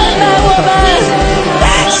满我们，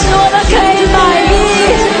使我们可以满意，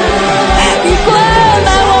你灌满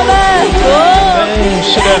我们。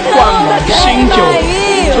是的，灌满新酒，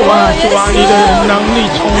主啊，主啊，你的能力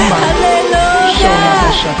充满，受那个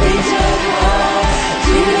神。因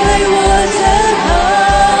为我真好，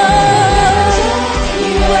因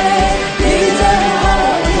为你真好，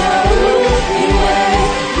因为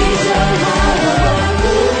你真好，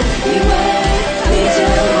因为你真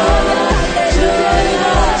好，真好，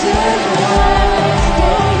真好，我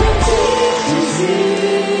用尽心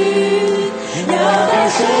要大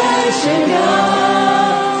声宣告。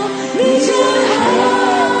你真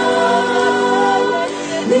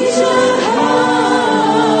好，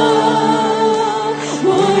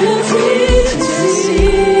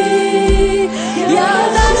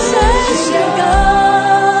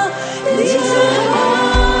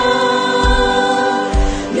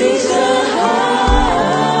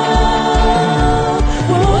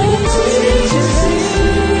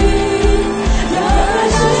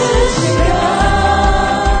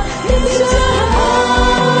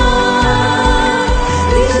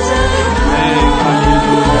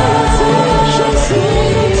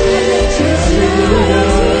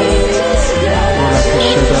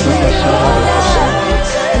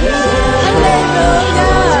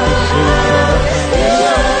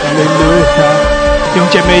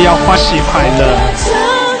姐妹要欢喜快乐。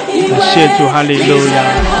感谢主，哈利路亚！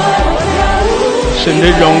神的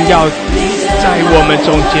荣耀在我们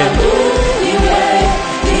中间。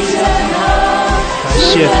感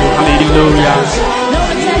谢主，哈利路亚！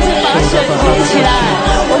起来，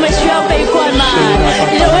我们需要被灌满，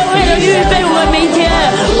也会为了预备我们明天，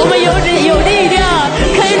我们有力量，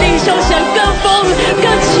可以领受神更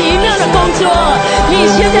奇妙的工作。你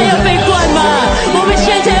现在要被灌满，我们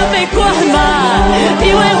现在要被灌满，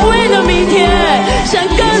因为为了明天，神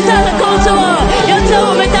更大的工作要在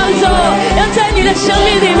我们当中，要在你的生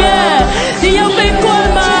命里面，你要被灌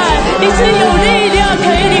满，你是有力量可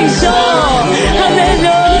以领受。哈利路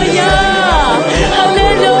亚，哈利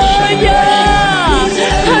路亚，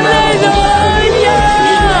哈利路亚！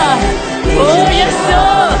哦，耶稣，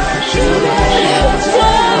充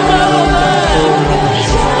满我们，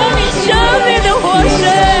让你生命的活水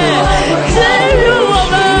滋润我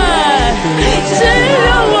们，滋润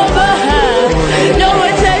我们，让我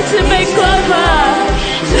再次被灌满，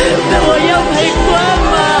我要被灌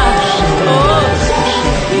满。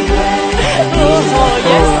耶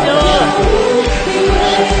稣。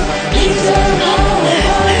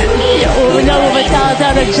让我们大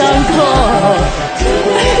大的张口，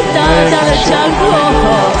大大的张口，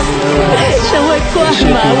神会灌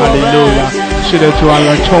满我们。是的，主啊，来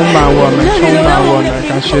充满我们，充满我们。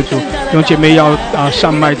感谢主，弟兄姐妹要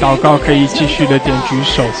上麦祷告，可以继续的点举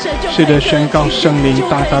手。是的，宣告圣灵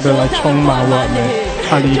大大的来充满我们。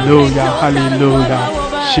哈利路亚，哈利路亚。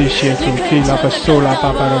谢谢主，可以拉巴苏拉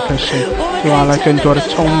巴巴的克西，主啊，来更多的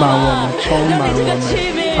充满我们，充满我们。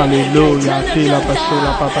哈利路亚，可以拉巴苏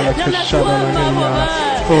拉巴巴的克西的拉利亚，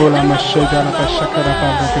哦拉玛西的拉巴沙克拉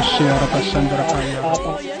巴的克西拉巴山的拉巴亚。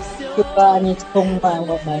主啊，你充满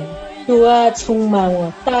我们，主啊，充满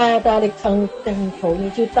我，大大的张口，你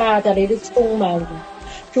就大大的充满我。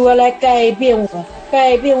主啊，来改变我，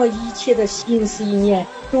改变我一切的心思意念。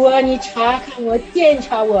主啊，你查看我，检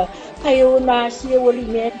查我，还有哪些我里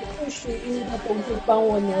面不属于你的东西，帮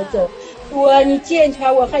我挪走。主啊，你检查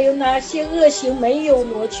我，还有哪些恶行没有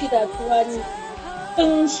挪去的。主啊，你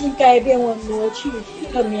更新改变我，挪去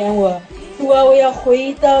赦免我。主啊，我要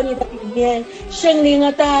回到你的里面，圣灵啊，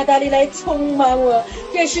大大的来充满我。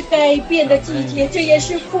这是改变的季节，这也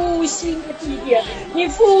是复兴的季节。你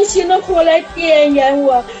复兴的火来点燃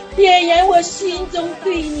我，点燃我心中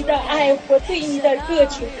对你的爱火，对你的热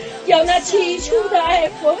情，要那起初的爱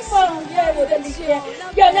火放在我的里面，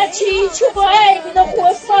要那起初爱你的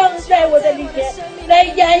火放在我的里面，来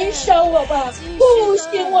燃烧我吧，复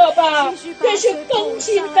兴我吧。这是更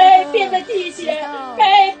新改变的季节，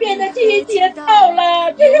改变的季节到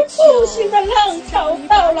了，这是复兴的浪潮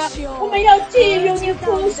到了，我们要进入你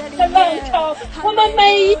复兴的浪潮，我们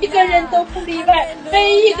每一个人都不例外，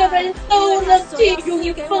每一个人都能进入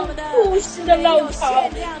你复兴的浪潮。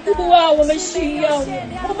主啊，我们需要你，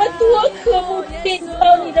我们多渴慕进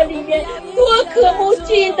到你的里面，多渴慕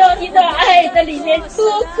进到你的爱的里面，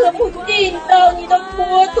多渴慕进到你的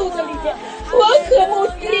国度的里面，多渴慕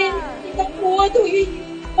进你的国度与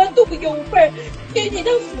国度有份，与你的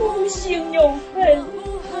复兴有份。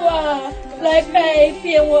哇，来改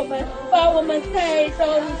变我们，把我们带到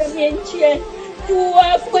你的面前。主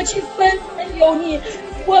啊，过去分有你，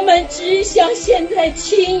我们只想现在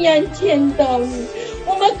亲眼见到你，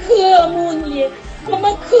我们渴慕你，我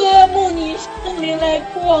们渴慕你，圣灵来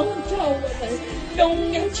光照我们，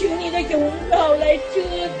荣耀求你的荣耀来遮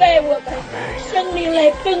盖我们，圣灵来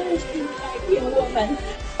更新改变我们，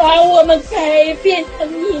把我们改变成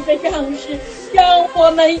你的样式，让我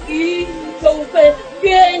们与你有份。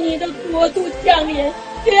愿你的国度降临，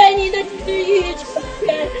愿你的旨意成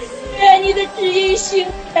全，愿你的旨意行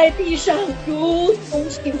在地上，如同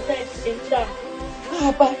行在天上。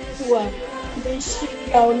阿爸主啊，我们需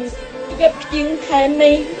要你，这个平台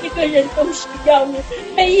每一个人都需要你，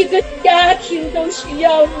每一个家庭都需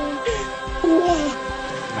要你。主啊，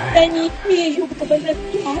愿你进入我们的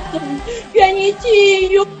家中，愿你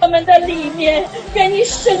进入我们的里面，愿你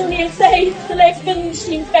圣灵再一次来更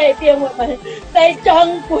新改变我们，来掌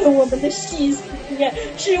管我们的心思意念，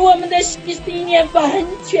使我们的心思意念完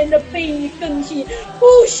全的被你更新，不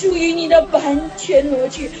属于你的完全挪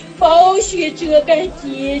去，宝血遮盖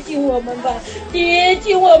洁净我们吧，洁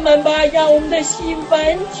净我们吧，让我们的心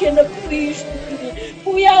完全的归属于你，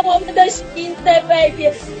不要我们的心在外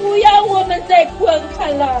边，不要我们在观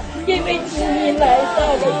看了，因为主你来到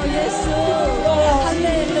了。耶稣啊，哈利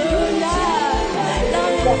路亚，让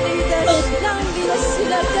你的喜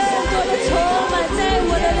乐更多的充满在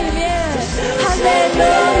我的里面。哈利路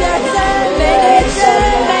亚，赞美你，赞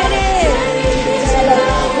美你。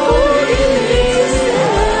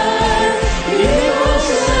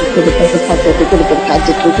这个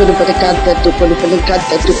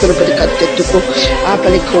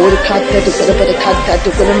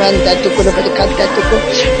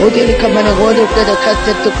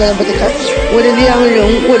我的良人，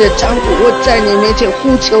我的丈夫，我在你面前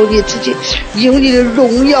呼求你自己，用你的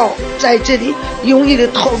荣耀在这里，用你的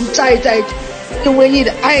同在在这里，因为你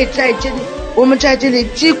的爱在这里，我们在这里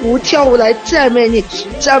击鼓跳舞来赞美你，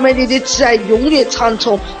赞美你的慈爱永远长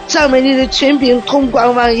存，赞美你的权柄统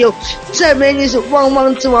管万有，赞美你是万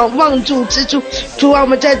王之王，万主之主。主啊，我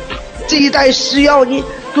们在这一代需要你，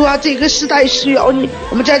主啊，这个时代需要你，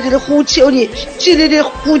我们在这里呼求你，激烈的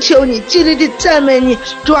呼求你，激烈的赞美你。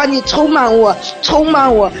主啊，你充满我，充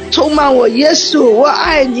满我，充满我，耶稣我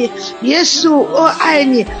爱你，耶稣我爱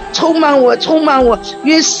你，充满我，充满我。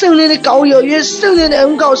愿圣灵的膏油，愿圣灵的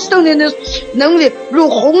恩膏，圣灵的能力如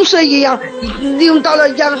洪水一样领到了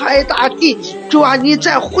洋海大地。主啊，你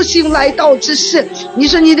在复兴来到之时，你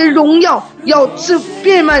说你的荣耀要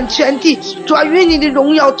遍满全地。主啊，愿你的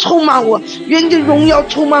荣耀充满我，愿你的荣耀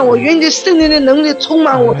充满我，愿你的圣灵的能力充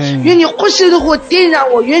满我，愿你复兴的火点燃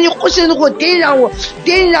我，愿你复兴的火点燃我，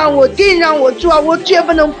点燃我，点燃我。主啊，我绝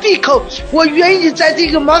不能闭口，我愿意在这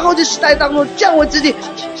个美好的时代当中将我自己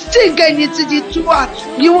献给你自己。主啊，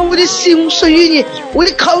因为我的心属于你，我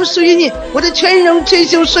的口属于你，我的全人全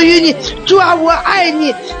心属于你。主啊，我爱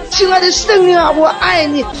你，亲爱的圣灵啊，我爱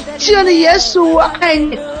你，亲爱的耶稣，我爱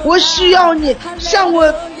你，我需要你向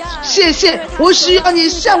我谢谢，我需要你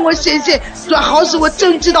向我谢谢。主啊，好使我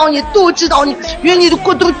真知道你，多知道你。愿你的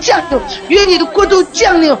国度降临，愿你的国度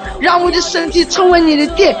降临，让我的身体成为你的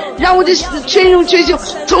殿，让我的全人全心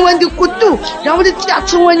成为你的国度，让我的家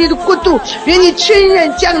成为你的国度。愿你全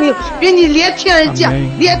然降临，愿你连天而降，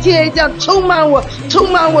连天而降，充满我，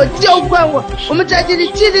充满我，浇灌我。我们在这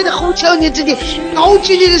里激烈的呼求你自己，高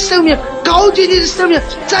举你的生命，高举你的生命，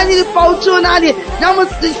在你的宝座那里，让我们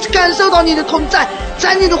感受到你的同在，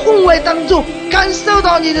在你的宏伟当中感受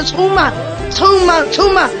到你的充满。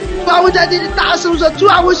把我在这里大声说，主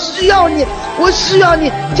啊，我需要你，我需要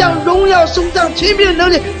你，将荣耀颂赞权柄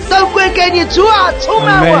能力都归给你。主啊，充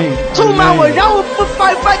满我，充满我，让我不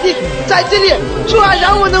白白的在这里。主啊，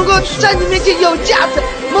让我能够在你面前有价值，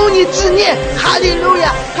蒙你之念。哈利路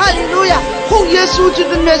亚，哈利路亚，奉耶稣基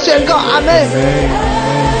督的名宣告，阿门。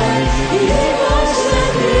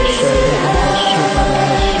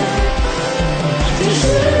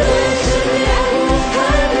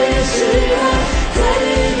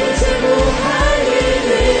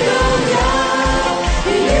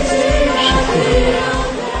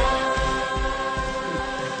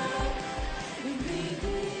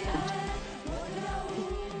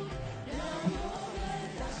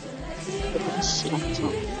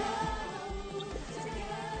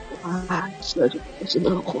这就不是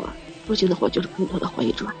能活，不行的活就是更多的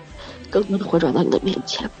回转，更多的回转到你的面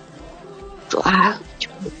前。主啊，就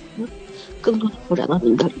更多的回转到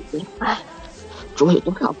你的里面来。主有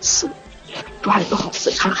多少次，主啊有多少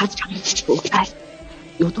次唱孩子唱求爱，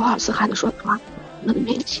有多少次孩子说主啊那个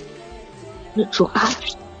面前，主啊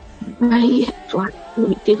半夜主啊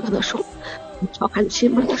你定格的时候，你敲孩子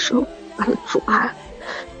心门的时候，主啊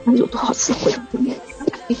那有多少次回到你面前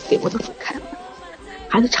来，你给我都分开了。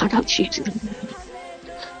孩子常常提起的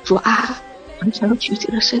主啊，常常提起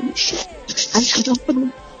的身体，孩子常常不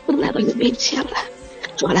能来到你的面前来，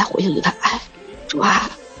主啊来回应你的爱。主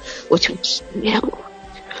啊，我求你赦免我，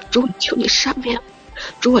主我求你赦免我，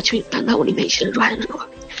主我求你担当我里面一些软弱，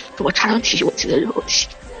主我常常提起我自己的肉体，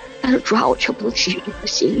但是主啊我却不能提起你的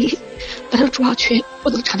心意，但是主啊却不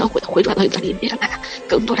能常常回转到你的里面来，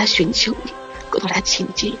更多来寻求你，更多来亲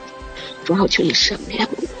近你。主啊我求你赦免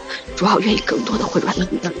我，主啊我愿意更多的回转到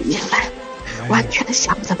你的里面来，完全的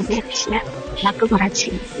降在你面前，来更多来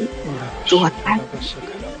亲近。主啊爱你，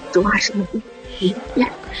主啊是你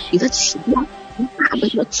你的奇妙，你大门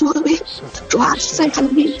的作为，主啊在他的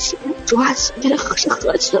面前，主啊你的是何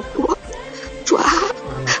其的多。主啊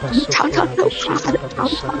我们常常都主啊的常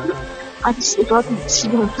常的他的写着你奇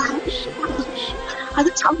妙大门，他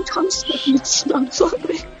的常常写你奇妙作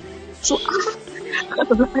为。主啊何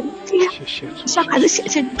等的恩典，向孩子显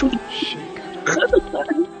现主你何等的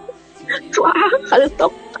恩典。主啊孩子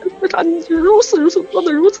都知道你如此多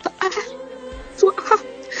的如此的爱。主啊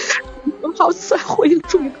多少次回应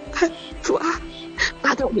主你的爱。主啊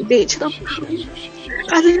拿到我们面前的帮助，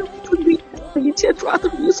孩子认不出你的一切，主啊都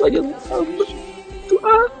是你所应当的。主啊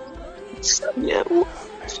赦免我，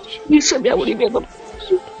你赦免我里面的，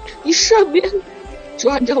你赦免。主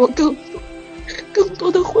啊你让我更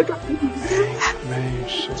多的回转你里面来。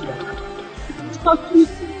主啊你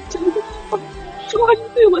真的好，主啊你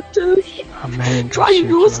对我真好，主啊你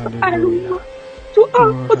如此爱我，主啊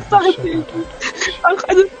我赞美你，让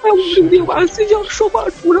孩子在屋里晚上睡觉说话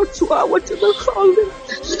主了，主啊，我真的好累。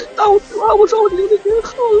当我主啊，我说我灵里面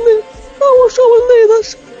好累。当我说我累的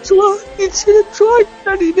时候，主啊，你其实主啊你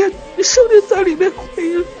在里面，你圣灵在里面回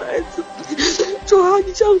应孩子。主啊，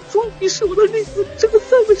你将主你是我的灵魂，这个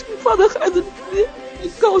三个神放在孩子里面，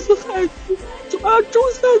你告诉孩子，主啊，周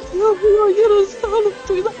三节不要耶路撒冷，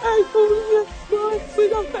主的爱中间，主啊，会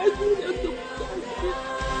让孩子有点怎么感觉？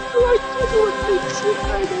主啊，这是我最期待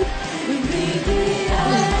的。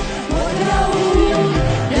我要无用，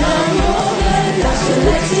让我们大声来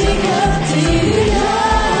敬歌，基督要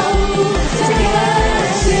将感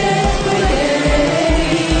谢归给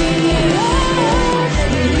你，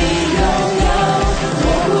你荣耀我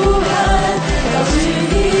呼喊，高举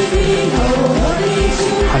你的头，我的主。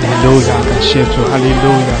哈利路亚，感谢主，哈利路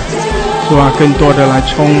亚，主啊，更多的来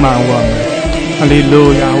充满我们，哈利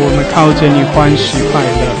路亚，我们靠着你欢喜快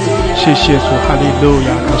乐，谢谢主，哈利路亚，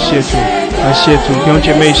感谢主，感谢主，弟兄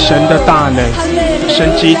姐妹，神的大能，神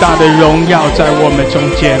极大的荣耀在我们中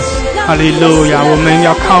间，哈利路亚，我们要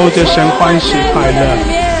靠着神欢喜快乐，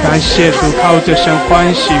感谢主，靠着神欢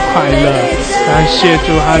喜快乐，感谢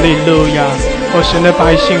主，哈利路亚，神的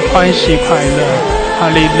百姓欢喜快乐，哈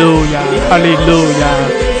利路亚，哈利路亚，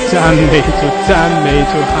赞美主，赞美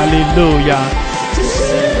主，哈利路亚，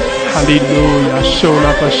哈利路亚，受拉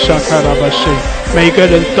巴沙卡拉巴什，每个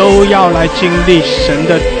人都要来经历神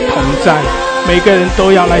的同在，每个人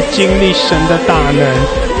都要来经历神的大能，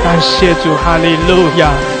感谢主，哈利路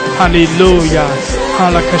亚，哈利路亚，哈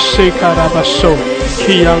拉卡西卡拉巴受，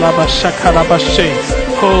基亚拉巴沙卡拉巴什，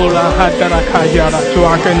后拉哈达拉卡亚拉，主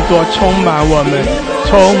啊，更多充满我们，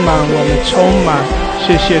充满我们，充满。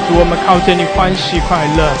谢谢主，我们靠着你欢喜快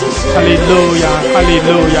乐，哈利路亚，哈利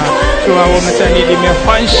路亚，主啊，我们在你里面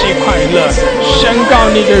欢喜快乐，宣告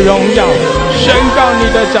你的荣耀，宣告你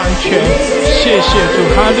的掌权，谢谢主，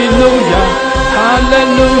哈利路亚，哈利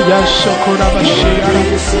路亚，受苦拉巴西亚，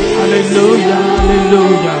哈利路亚，哈利路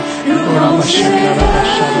亚，苦拉巴西亚拉巴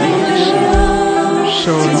沙拉巴西，受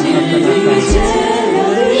了哈达拉巴，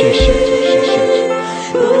谢谢主，谢谢主，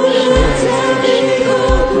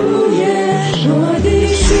我的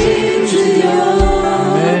心自由，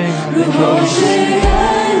如洪水般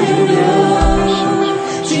流流，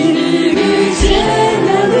今日遇见了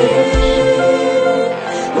你，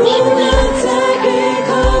不能再闭口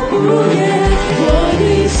不言。我的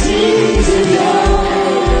心自由，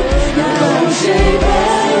如洪水般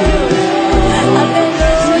流流。哈利路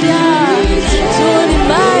亚，主你迈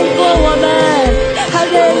过我们，哈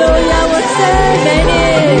利路亚，我赞美你，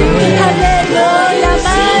哈利路亚，迈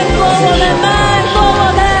过我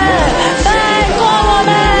们。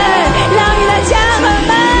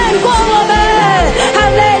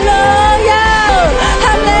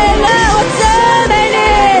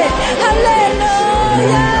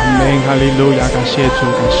哈利路亚，感谢主，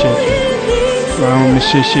感谢主，主啊，我们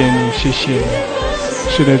谢谢你，谢谢你。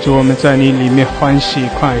是的，主，我们在你里面欢喜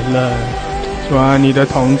快乐。主啊，你的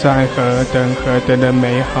同在何等的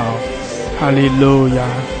美好。哈利路亚，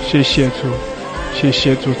谢谢主，谢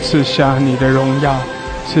谢主赐下你的荣耀，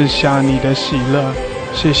赐下你的喜乐。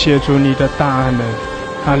谢谢主你的大能。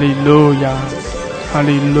哈利路亚，哈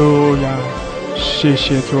利路亚，谢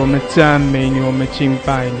谢主，我们赞美你，我们敬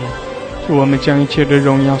拜你。主，我们将一切的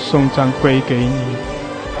荣耀颂赞归给你。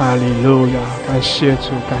哈利路亚，感谢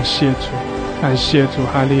主，感谢主，感谢主，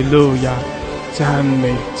哈利路亚，赞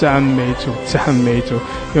美赞美主，赞美主。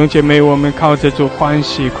弟兄姐妹，我们靠着主欢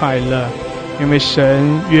喜快乐，因为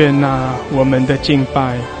神悦纳我们的敬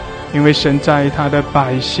拜，因为神在他的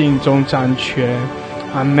百姓中掌权。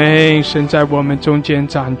阿们，神在我们中间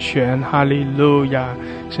掌权，哈利路亚，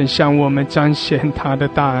神向我们彰显他的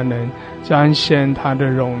大能，彰显他的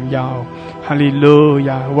荣耀，哈利路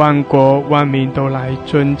亚，万国万民都来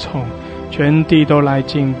尊崇，全地都来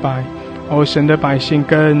敬拜。神的百姓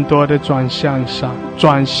更多的转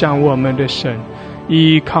向我们的神，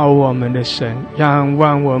依靠我们的神，仰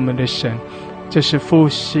望我们的神。这是复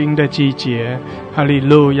兴的季节，哈利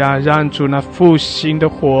路亚，让主那复兴的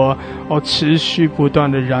火持续不断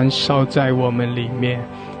的燃烧在我们里面。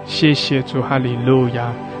谢谢主，哈利路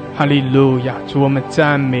亚，哈利路亚，主，我们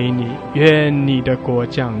赞美你，愿你的国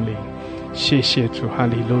降临。谢谢主，哈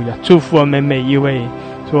利路亚，祝福我们每一位。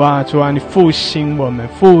主啊，主啊，你复兴我们，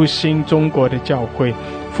复兴中国的教会，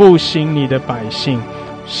复兴你的百姓。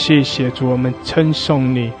谢谢主，我们称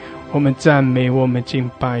颂你，我们赞美，我们敬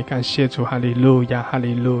拜，感谢主，哈利路亚，哈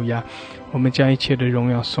利路亚。我们将一切的荣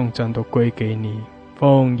耀颂赞都归给你，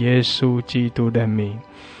奉耶稣基督的名，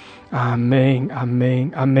阿们，阿们，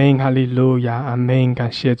阿们，哈利路亚，阿们，感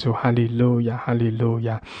谢主，哈利路亚，哈利路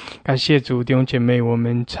亚，感谢主。弟兄姐妹，我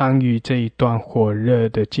们参与这一段火热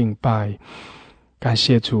的敬拜，感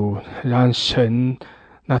谢主，让神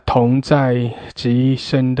那同在极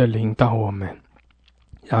深的临到我们，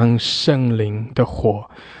让圣灵的火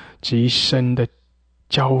极深的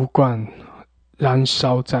浇灌燃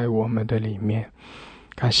烧在我们的里面。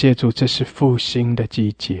感谢主，这是复兴的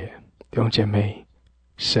季节，弟兄姐妹，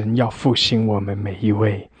神要复兴我们每一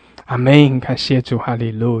位。阿们。感谢主，哈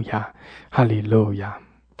利路亚，哈利路亚。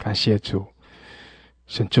感谢主，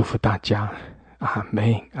神祝福大家。阿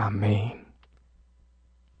们，阿们。